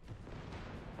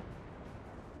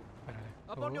 Espérale.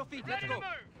 Up on your feet, let's go.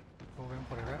 Ven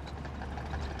por acá.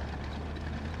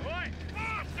 Oi,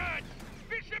 bastard!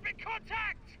 Bishop in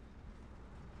contact!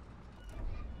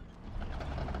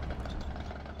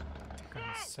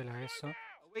 Cancela eso.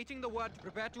 Awaiting the word to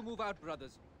prepare to move out,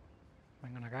 brothers.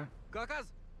 Vengan acá. Gurkhas,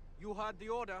 you heard the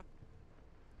order.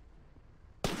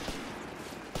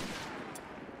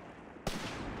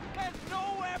 There's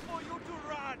nowhere for you to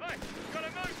run! Hey,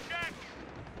 gotta move, Jack!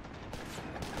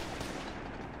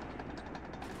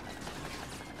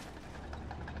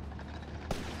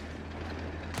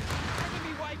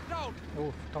 Enemy wiped out.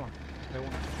 Toma. De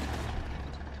una.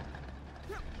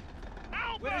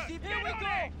 We're received. Here we go.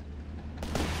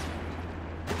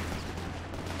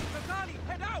 Kakali,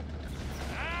 head out.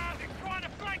 Ah, they're trying to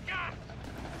flank us!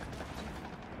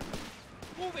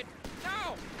 Move it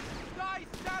now. Guys,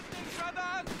 standing,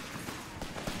 brothers.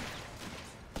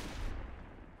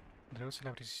 Reduce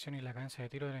la precisión y la cadencia de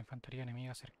tiro de la infantería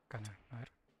enemiga cercana. A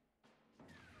ver.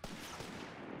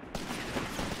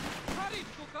 Hurry,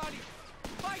 Kakali.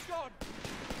 Fight on.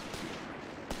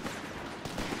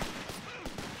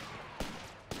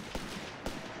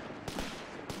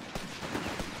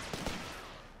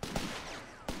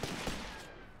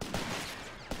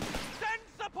 Send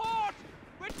support!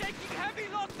 We're taking heavy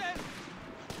losses!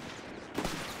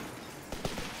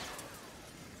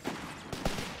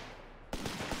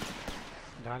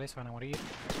 Dale, se van a morir.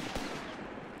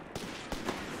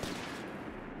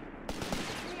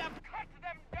 We have cut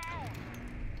them down!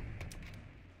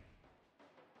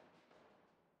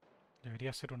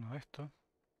 Debería ser uno de estos.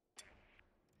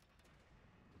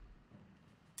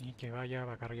 Y que vaya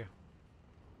para acá arriba.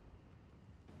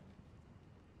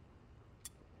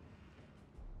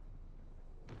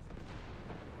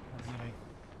 Mira ahí.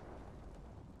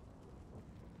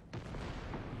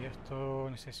 Y esto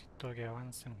necesito que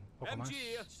avancen un poco más.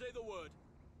 MG, say the word.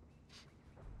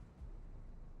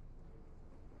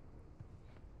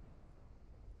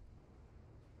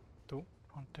 Tú,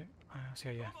 ponte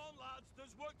hacia allá. Come on, lads.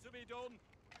 There's work to be done.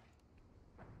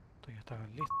 Estos ya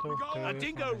estaban listos. A Ustedes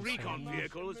Dingo pónganse recon ahí.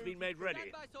 vehicle has been made ready.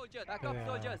 Stand by, soldiers. Back Ustedes up,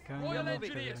 soldiers. acá, Royal ustedes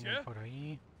Engineers, vengan yeah? por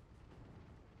ahí.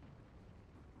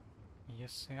 Y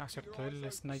ese, cierto,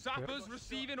 el sniper. Sappers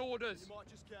receiving orders! You might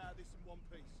just get out of this in one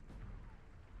piece.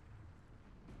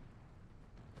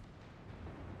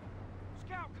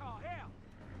 Scout car, here!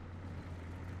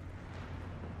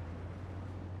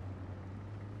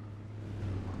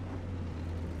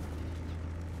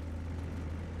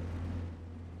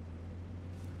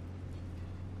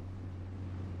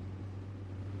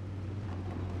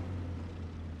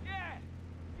 Yeah,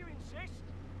 you insist?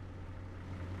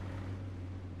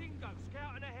 Dingo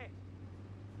scouting ahead.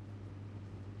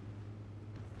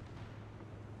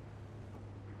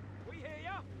 We hear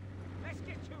ya? Let's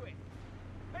get to it.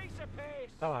 Piece of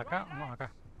piece. ¿Estaba acá? Right, No, lads?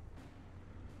 acá.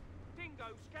 Dingo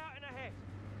scouting ahead.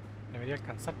 Debería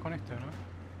alcanzar con este, ¿no?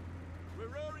 We're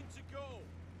roaring to go.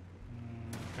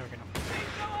 Creo que no.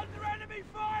 Dingo under enemy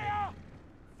fire!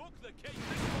 Fuck the case.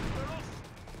 This one's for us.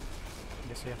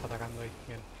 Y ese ya está atacando ahí.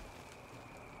 Bien.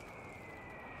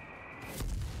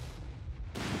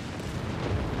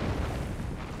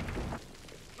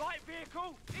 Light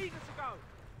vehicle, eager to go.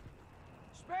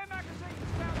 Spare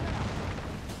magazines down there.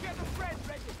 Get the thread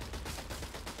ready.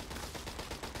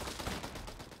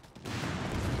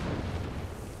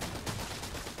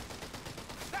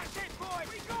 That's it, boys.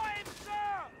 We got him,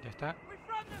 sir. Ya está. We've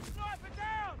run the sniper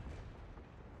down.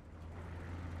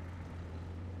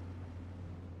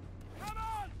 Come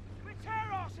on, we're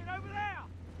terracing over there.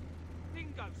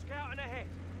 Dingo scouting ahead.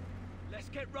 Let's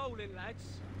get rolling,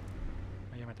 lads.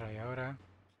 Hay ametralladora.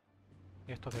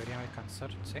 Y estos deberían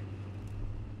alcanzar, sí.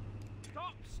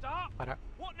 Stop, start. Para.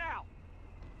 What now?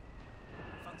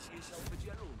 Fancy yourself a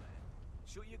general, man.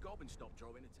 Shut your gob and stop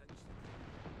drawing attention.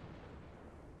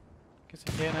 Que se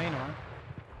queden ahí nomás.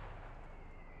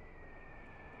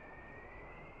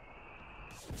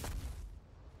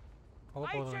 O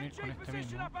puedo venir con este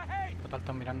mismo. Total,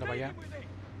 están mirando para allá.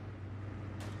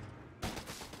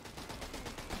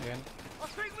 Bien.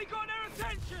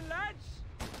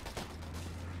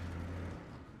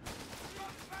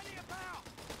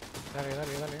 Dale,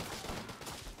 dale, dale.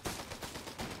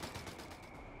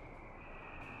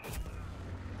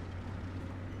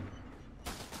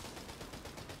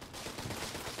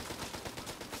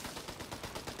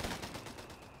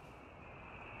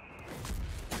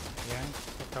 Bien,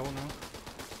 falta uno.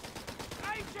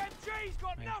 Ahí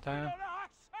está.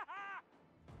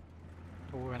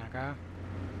 Tú ven acá.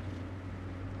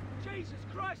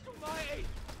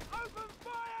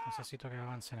 Necesito que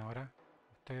avancen ahora.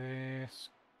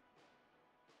 Ustedes...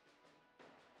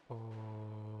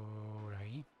 por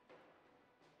ahí.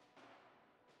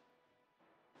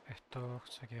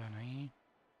 Estos se quedan ahí.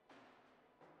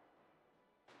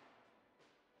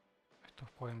 Estos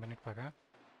pueden venir para acá.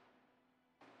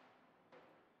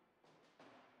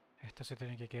 Este se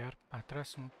tiene que quedar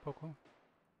atrás un poco.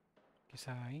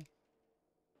 Quizás ahí.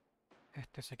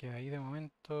 Este se queda ahí de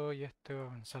momento y este va a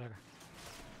avanzar acá.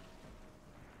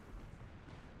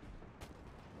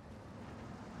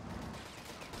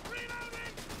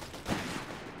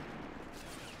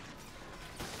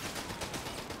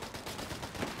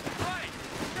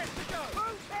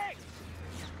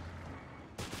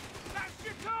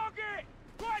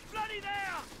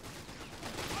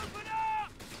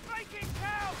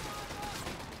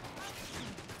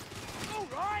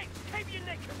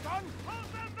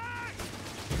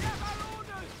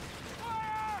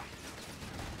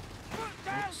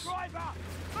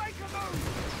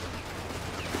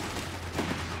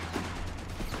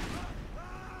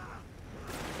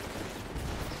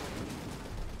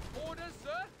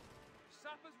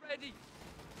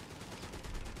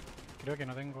 Creo que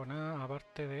no tengo nada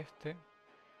aparte de este.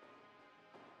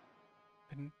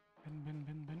 Ven, ven, ven,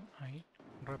 ven, ven. Ahí,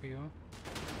 rápido.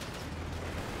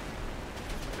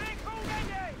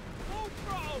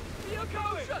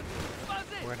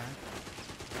 Buena.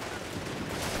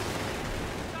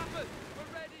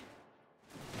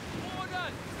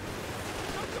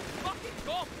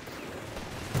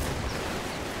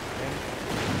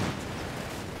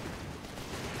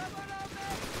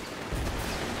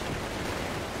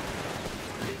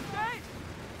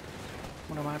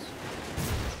 Uno más.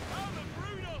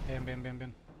 Bien, bien, bien,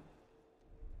 bien.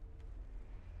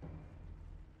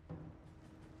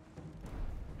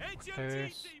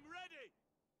 Ustedes...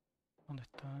 ¿dónde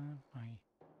están? Ahí.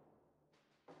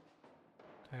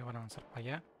 Ustedes van a avanzar para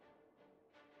allá.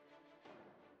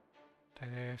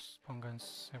 Ustedes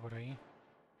pónganse por ahí.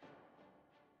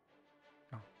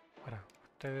 No, para.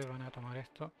 Ustedes van a tomar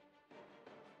esto.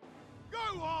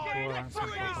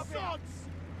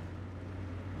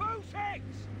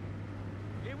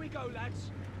 Here we go,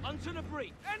 lads. Onto the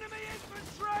breach. Enemy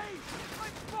infantry!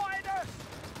 They've spotted us!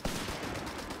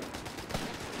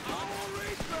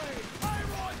 High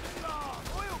rising large!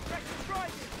 Oil pressure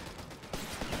rising!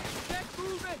 Get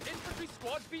moving! Infantry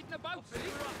squad beating about, see?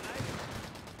 We're up, lads.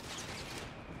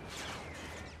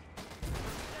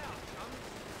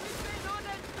 We've been on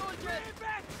it, soldiers!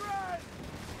 Veterans!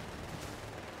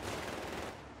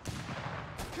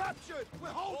 Captured! We're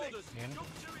holding!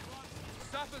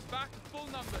 Sappers back, full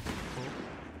numbers.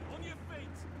 On your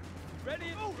feet!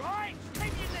 Ready? All right!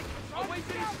 Take your lick!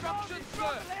 Awaiting instructions,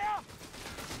 sir!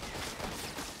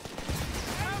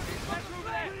 Out is better over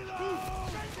there! Send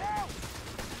out!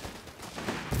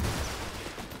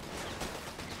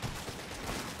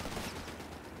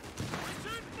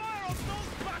 Return fire on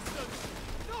those bastards!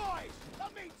 Nice!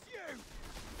 That means you!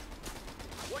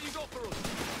 What you got for us?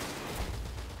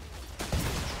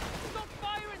 Stop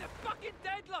firing! They're fucking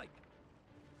dead like!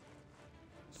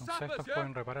 Entonces estos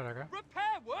pueden reparar acá.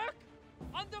 Repair work?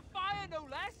 Under fire, no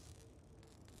less.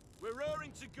 We're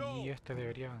raring to go. Y este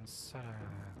debería avanzar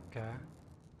acá.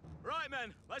 Right,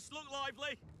 men, let's look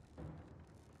lively.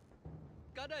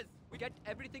 Gunners, we get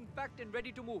everything packed and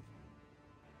ready to move.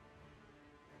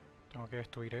 Tengo que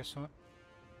destruir eso.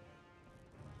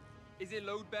 Is it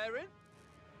load bearing?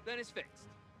 Then it's fixed.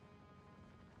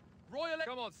 Royal,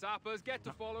 come on, sappers, get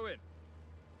to following.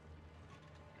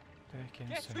 Ustedes quieren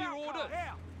Get ser. to your orders.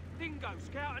 Here, Dingo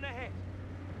scouting ahead.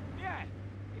 Yeah,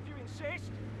 if you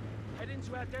insist, head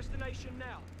into our destination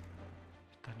now.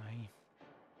 Están ahí.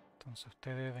 Entonces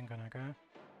ustedes vengan acá.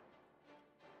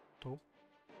 Tú.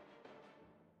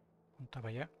 Punta para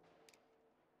allá.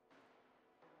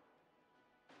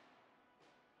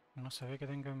 No se ve que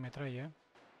tengan metralla.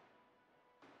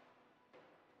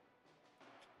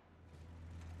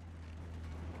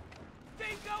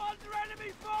 Dingo under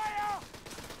enemy fire!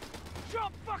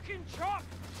 Chop fucking chop!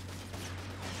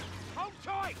 Hold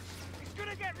tight! It's It's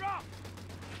gonna get rough.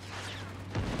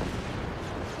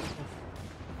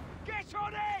 Get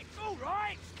on it! All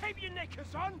right, keep your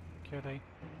knickers on. Quédate ahí.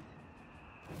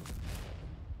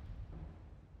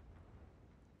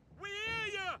 We hear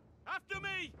you! After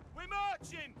me! We're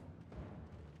marching!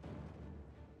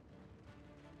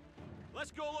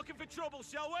 Let's go looking for trouble,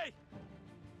 shall we?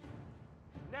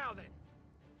 Now then.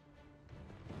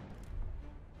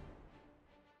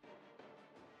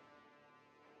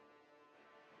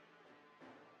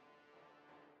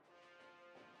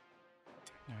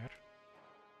 A ver.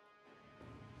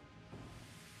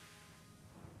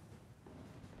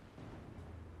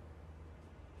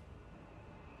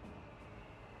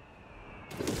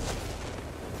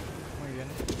 Muy bien.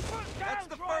 That's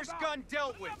the first gun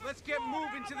dealt with. Let's get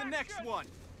moving to the next one.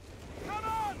 Come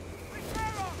on!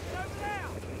 Repair off over there!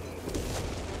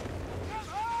 Come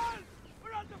on!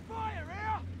 We're under fire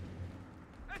here!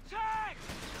 Attack!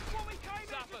 What we came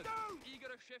here to do! Eager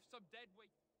to shift some dead weight.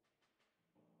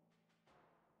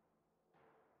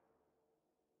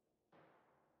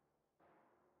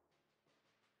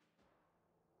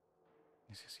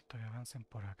 Necesito que avancen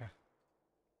por acá.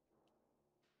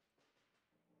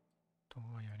 Tú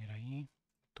vas a venir ahí.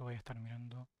 Tú vas a estar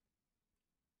mirando.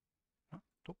 No,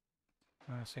 tú.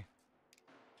 Ah, sí.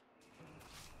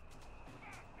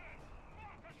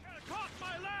 Caught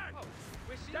my leg! Oh,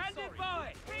 we're Standing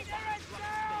by! Keep your heads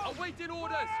down! Awaiting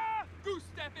orders! Goose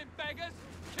stepping beggars!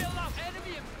 Kill up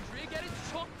enemy infantry, getting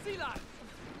chopsy lads!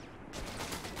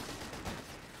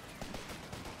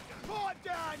 Pipe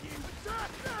down, you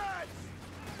bastards!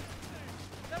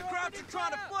 The Krauts are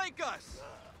trying to flank us!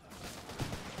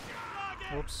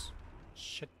 Oops.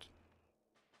 Shit.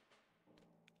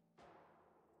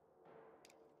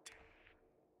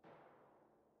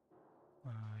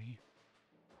 Ahí.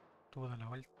 Tú da la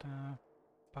vuelta.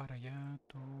 Para allá,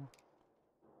 tú.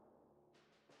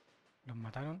 ¿Los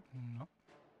mataron? No.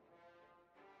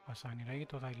 Vas a venir ahí,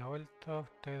 tú dais la vuelta.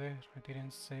 Ustedes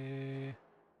retírense.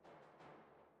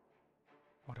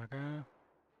 Por acá.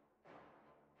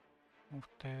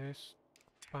 Ustedes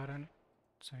paran.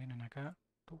 Se vienen acá.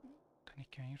 Tú tenés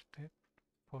que venirte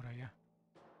por allá.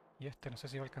 Y este no sé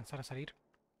si va a alcanzar a salir.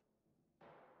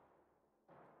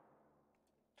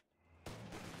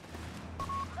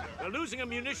 They're losing a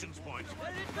munitions point.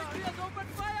 Their infantry has opened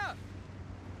fire!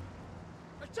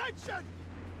 Attention!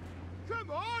 Come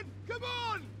on! Come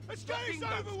on! Let's get this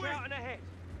over with! Scouting ahead.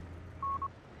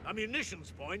 A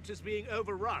munitions point is being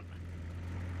overrun.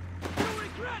 You'll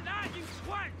regret that, you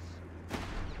twats!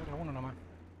 Era uno nomás.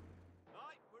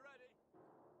 Right, we're ready.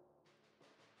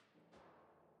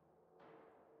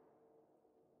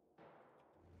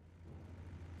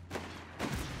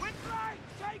 Whiplash!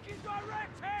 Taking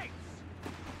direct hits!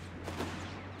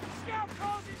 Scout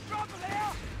causing trouble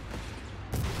here!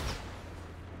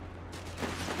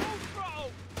 Full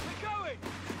throttle! We're going!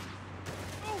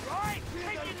 Alright! Keep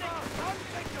your knickers on!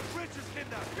 Take the bridges,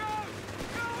 Kinder! Go!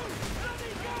 Go!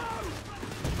 Bloody go!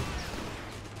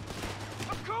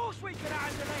 Of course we can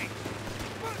handle it!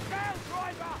 Foot down,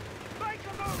 driver! Make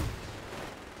a move!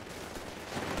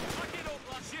 Back it up,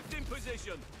 lad. Shift in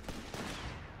position.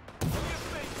 On your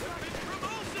feet. We've been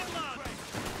promoted, lads.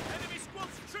 Enemy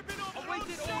squads tripping over our own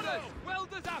Awaiting orders! shadow.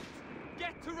 Welders out!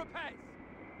 Get to repairs!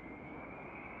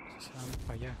 Se van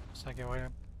para allá. O sea que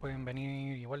pueden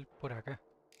venir igual por acá.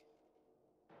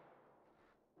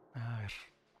 A ver.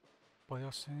 ¿Puedo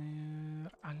hacer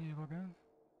algo acá?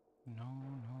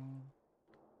 No, no.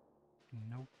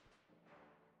 No.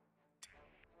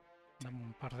 Dame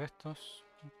un par de estos.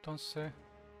 Entonces.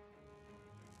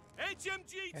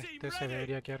 HMG team Este se ready.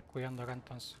 debería quedar cuidando acá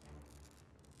entonces.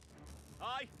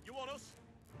 Aye, you want us?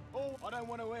 Oh, I don't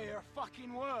want to hear a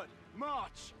fucking word.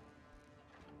 March!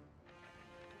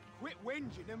 Quit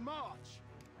whinging and march!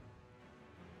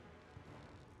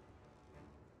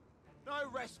 No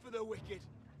rest for the wicked.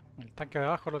 El tanque de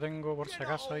abajo lo tengo por si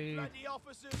acaso ahí.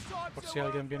 Por si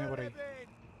alguien viene por ahí.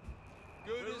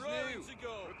 Good We're as raring new! to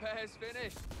go. Repairs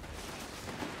finished!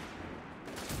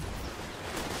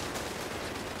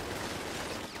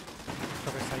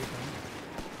 Esto pesadito, ¿eh?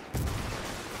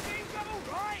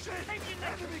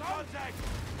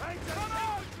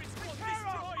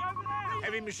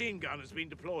 Heavy machine gun has been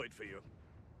deployed for you.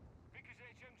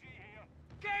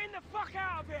 Getting the fuck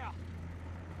out of here!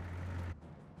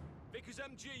 Vickers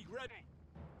MG ready.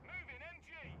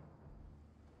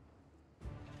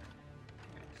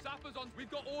 Sappers on!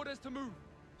 We've got orders to move!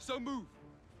 So move!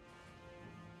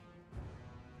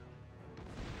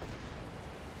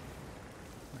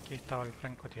 Aquí estaba el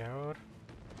francotirador.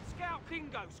 Scout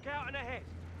Dingo, scouting ahead.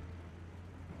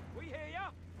 We hear ya?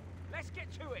 Let's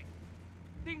get to it.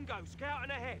 Dingo,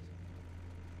 scouting ahead.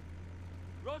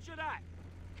 Roger that.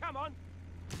 Come on.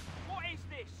 What is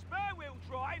this? Spare wheel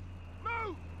drive?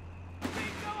 Move!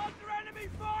 Bingo under enemy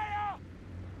fire!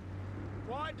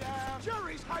 Quiet down.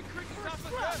 Jerry's hankering for a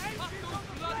scrap. Engines on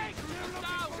the flank. You're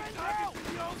looking for help. In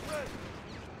the open.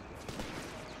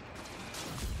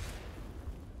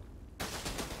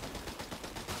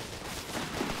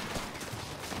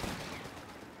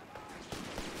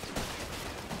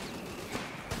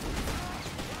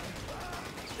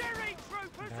 Jerry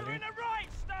troopers are in a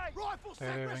right state. Rifle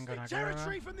set wresting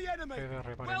territory from the enemy.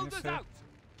 Welders out.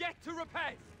 Get to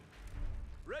repairs.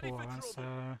 Ready for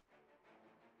trouble.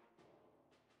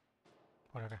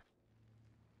 Por acá.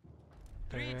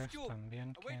 Ustedes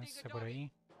también, quédense por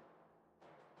ahí.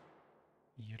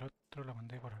 Y el otro lo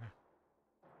mandé por acá.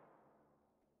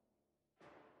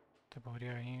 Este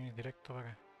podría venir directo para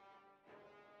acá.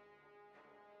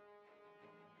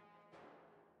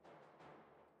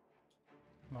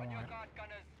 Vamos a ver.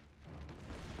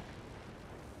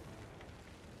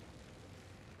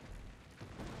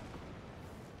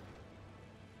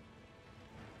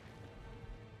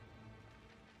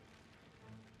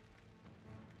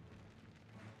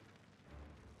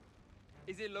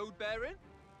 Is it load bearing?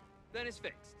 Then it's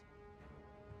fixed.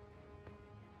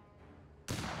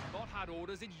 Not had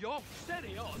orders in York.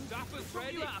 Steady on. Zappers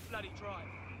ready. You out, bloody drive.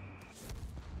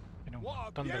 Tiene un What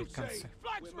a montón de alcance.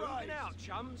 Flags moving out,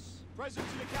 chums. Present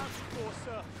to the council force,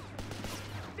 sir.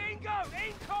 Dingo,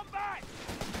 in combat!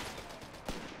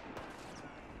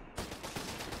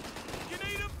 You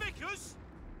need them, Vickers?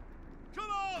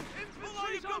 Come on!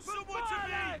 Infantry's got somewhere to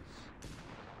be!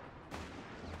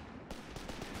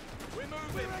 We're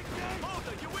moving!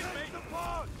 Harder, you with me?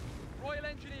 Support! Royal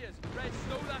Engineers, red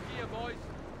snow lap here, boys.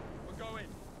 We're going.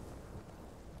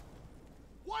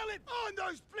 While it on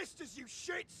those blisters, you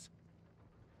shits!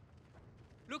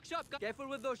 Look sharp, careful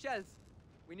with those shells.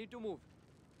 We need to move.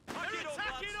 Pack They're it up,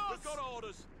 attacking lads. us! We've got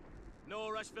orders. No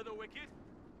rest for the wicked.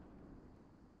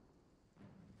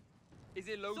 Is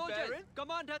it load bearing?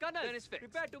 Commander, gunners, then it's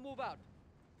fixed. Prepare to move out.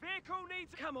 Vehicle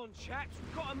needs... Come on, chaps,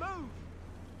 we've got to move!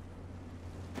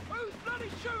 Who's bloody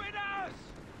shooting at us?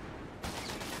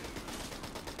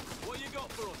 What you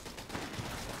got for us?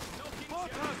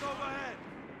 Mortars overhead!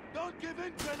 Don't give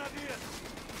in, Grenadiers!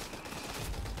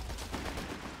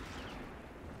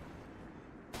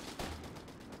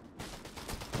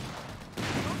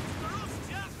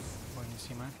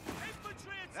 Buenísima.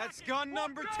 That's gun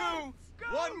number 2. Go!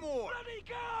 One more. Bloody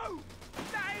go!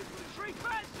 That infantry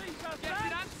fancies us, Get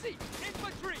it antsy!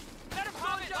 Infantry! Let them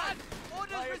have it, lads!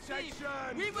 Orders received!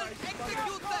 We will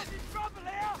execute them! In trouble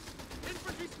here!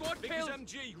 Infantry squad Vickers killed!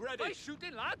 MG, ready. Nice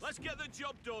shooting, lads! Let's get the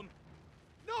job done.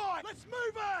 Nice! Let's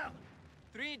move out!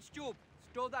 3-inch tube.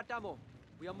 Store that ammo.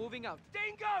 We are moving out.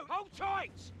 Dingo! Hold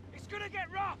tight! It's gonna get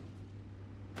rough!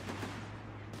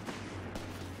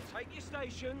 Take your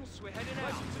stations. We're heading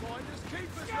out.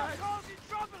 Keep us, lads! Scout in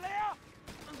trouble here!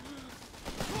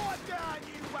 Quiet down,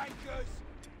 you wankers!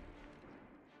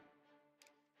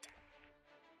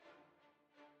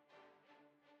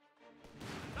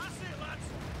 That's it, lads.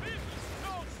 Vehicles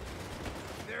toast.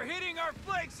 They're hitting our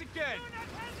flanks again. Do not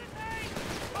hesitate!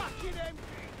 Fucking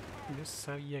empty! Yo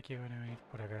sabía que iban a venir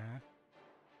por acá.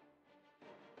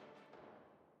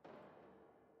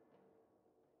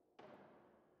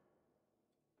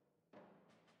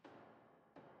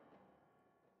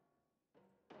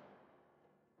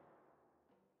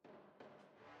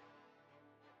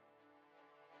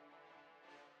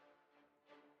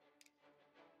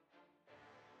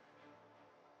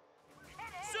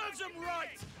 Serves them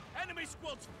right. Enemy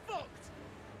squad's fucked.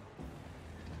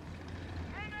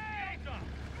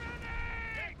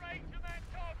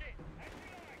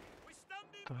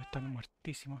 Todos están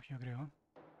muertísimos, yo creo.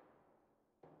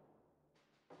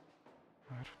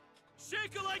 A ver.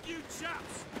 Shake a leg, you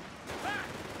chaps. Back.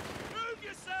 Move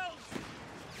yourselves.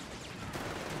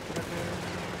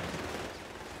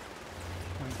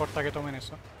 No importa que tomen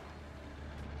eso.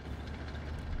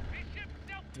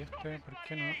 ¿Y este? ¿Por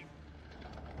qué no?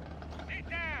 Sit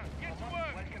down. Get to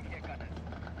work. Welcome here, gunners.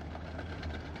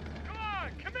 Come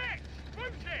on, commit.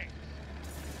 Boot it.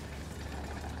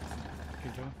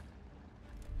 Tranquilo.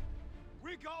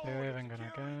 Vengan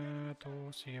acá,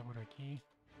 tú sigue por aquí.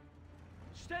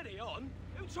 Steady on.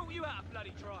 Who taught you how to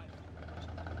bloody drive?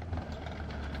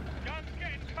 Gun's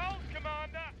getting cold,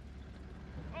 Commander.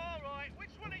 All right, which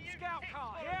one of you scout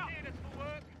car volunteered us for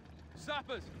work?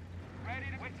 Zappers! Ready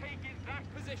to... We're taking that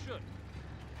Position!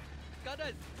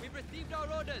 Gunners, we've received our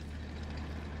orders!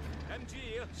 MG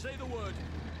here, say the word.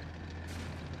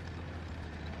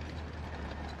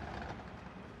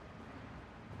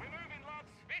 We're moving,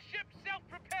 lads. Bishop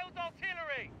self-propelled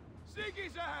artillery.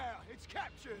 Ziggy's out. It's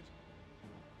captured.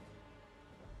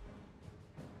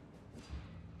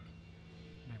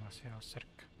 demasiado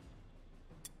cerca.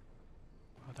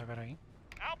 Voy a atacar ahí.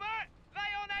 Albert,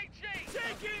 lay on HE!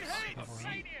 Taking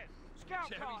hits!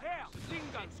 Scout car here!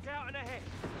 Dingo scouting ahead!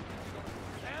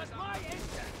 There's my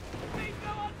engine!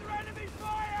 Dingo under enemy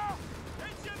fire!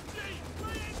 HMG!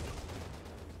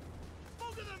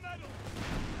 Under the medal!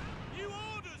 New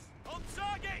orders! On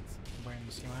target!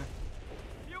 Buenísima.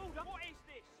 Fueled up! What is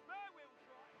this? Spare wheel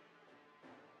drive?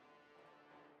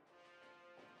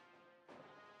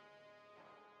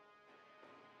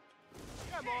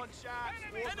 Come on, chaps!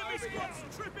 Enemy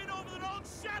squad's tripping over the wrong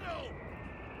shadow!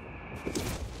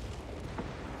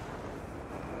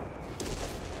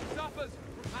 Stoppers,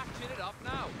 we're patching it up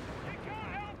now. You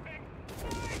can't help it!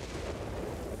 Fight!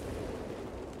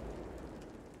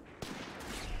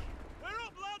 We're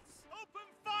up, lads! Open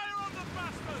fire on the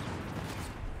bastards!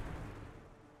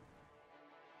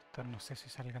 Estos no sé si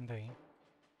salgan de ahí.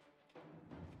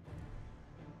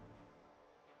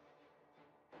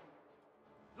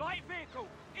 Light vehicle,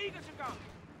 eager to go.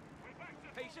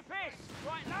 Piece of piss.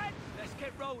 Right, lads? Let's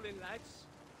get rolling, lads.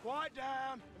 Quiet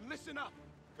down and listen up.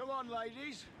 Come on,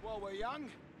 ladies, while we're young.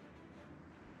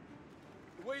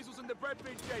 The weasels and the bread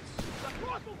bin gents. The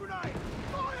rifle grenade!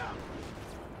 Fire!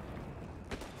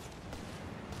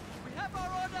 We have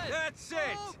our orders! That's it!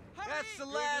 Oh, That's the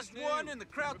hurry! last Good as one new. and the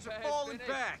Krauts are Repairs falling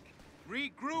finished. back.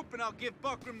 Regroup and I'll give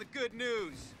Buckram the good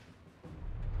news.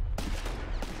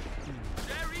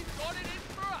 Jerry's got it in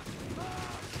for us!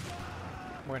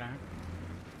 Buena,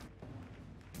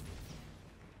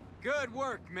 Good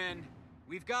work, men.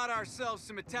 We've got ourselves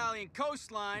some Italian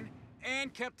coastline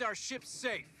and kept our ships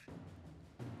safe.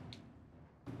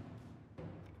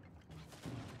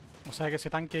 O sea que ese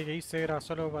tanque que hice era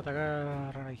solo para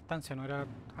atacar a distancia, no era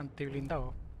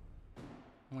anti-blindado.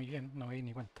 Muy bien, no me di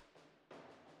ni cuenta.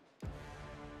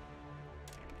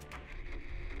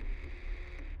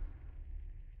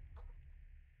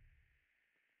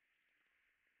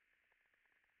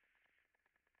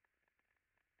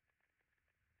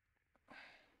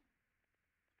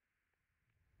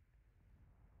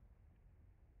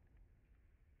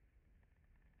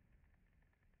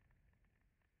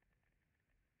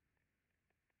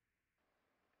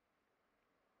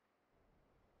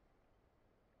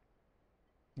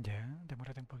 Ya,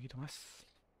 demórate un poquito más.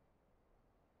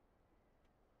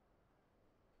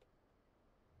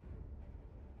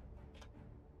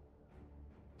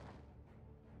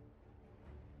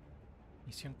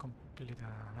 Misión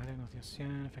completada. Dale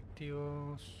negociación,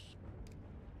 efectivos,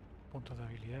 puntos de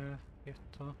habilidad,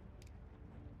 esto.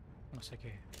 No sé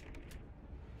qué.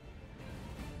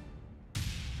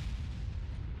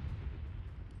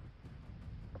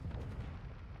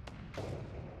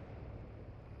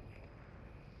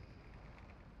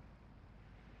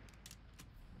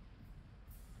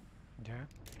 Ya.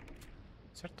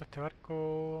 Cierto, este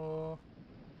barco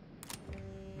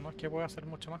no es que pueda hacer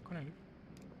mucho más con él.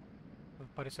 Al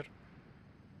parecer.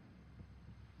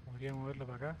 Podría moverlo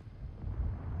para acá.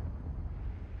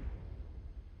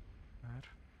 A ver.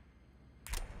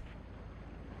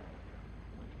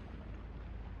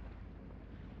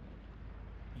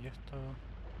 Y esto...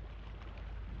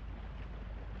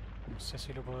 no sé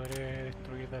si lo podré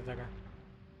destruir desde acá.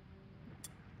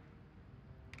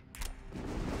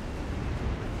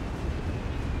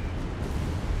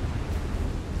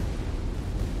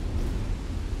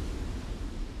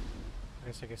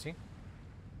 Parece que sí.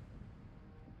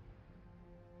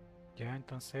 Ya,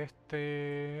 entonces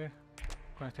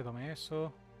con este tomé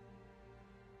eso.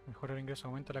 Mejora el ingreso,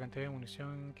 aumenta la cantidad de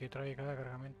munición que trae cada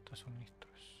cargamento de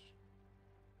suministros.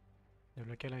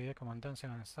 Desbloquea la idea de comandancia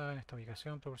avanzada en esta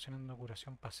ubicación, proporcionando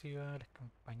curación pasiva a las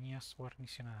compañías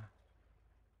guarnicionadas.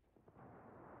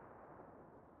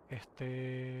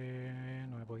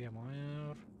 No me podía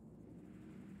mover.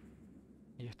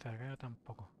 Y este de acá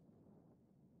tampoco.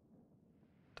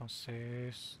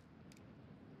 Entonces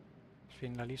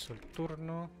finalizo el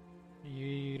turno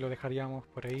y lo dejaríamos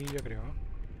por ahí, yo creo.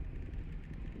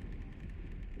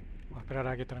 Vamos a esperar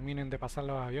a que terminen de pasar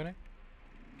los aviones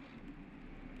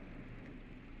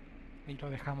y lo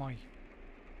dejamos ahí.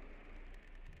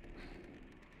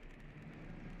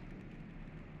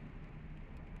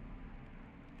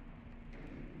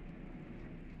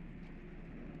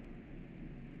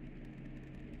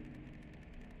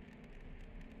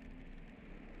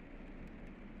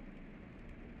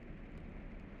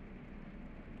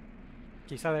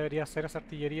 Quizá debería hacer esa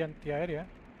artillería antiaérea.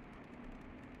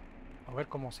 A ver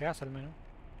cómo se hace al menos.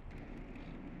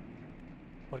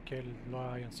 Porque los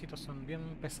avioncitos son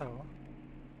bien pesados.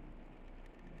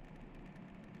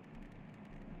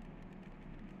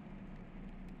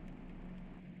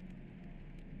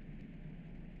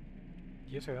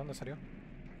 ¿Y ese de dónde salió?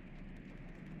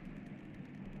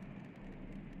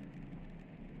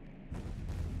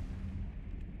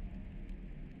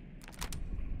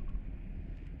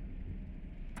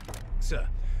 Sir,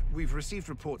 we've received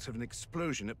reports of an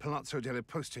explosion at Palazzo delle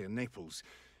Poste in Naples.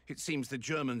 It seems the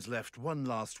Germans left one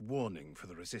last warning for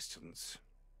the resistance.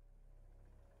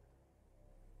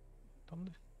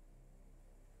 ¿Dónde?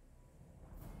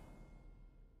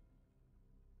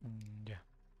 Ya.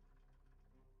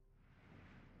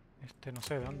 Este no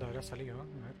sé de dónde habrá salido, ¿no? A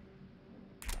ver.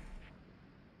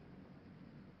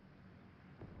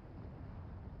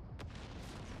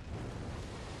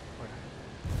 Bueno.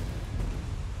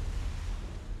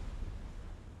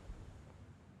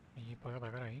 Y puedo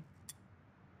apagar ahí.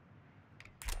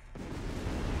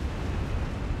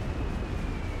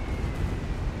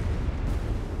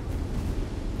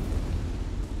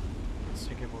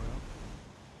 Sí que puedo.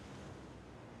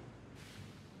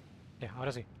 Ya,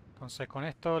 ahora sí. Entonces con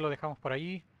esto lo dejamos por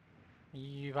ahí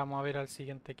y vamos a ver al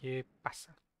siguiente qué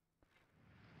pasa.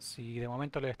 Si de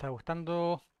momento les está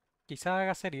gustando, quizá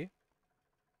haga serie.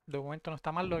 De momento no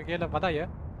está mal lo que es las batallas.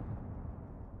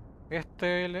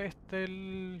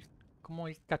 Como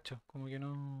el cacho, como que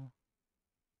no...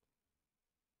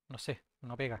 No sé,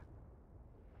 no pega.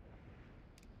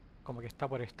 Como que está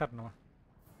por estar nomás.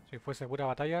 Si fuese pura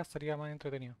batalla sería más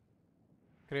entretenido,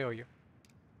 creo yo.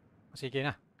 Así que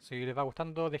nada, si les va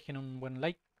gustando dejen un buen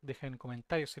like, dejen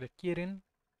comentarios si les quieren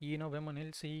y nos vemos en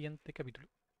el siguiente capítulo.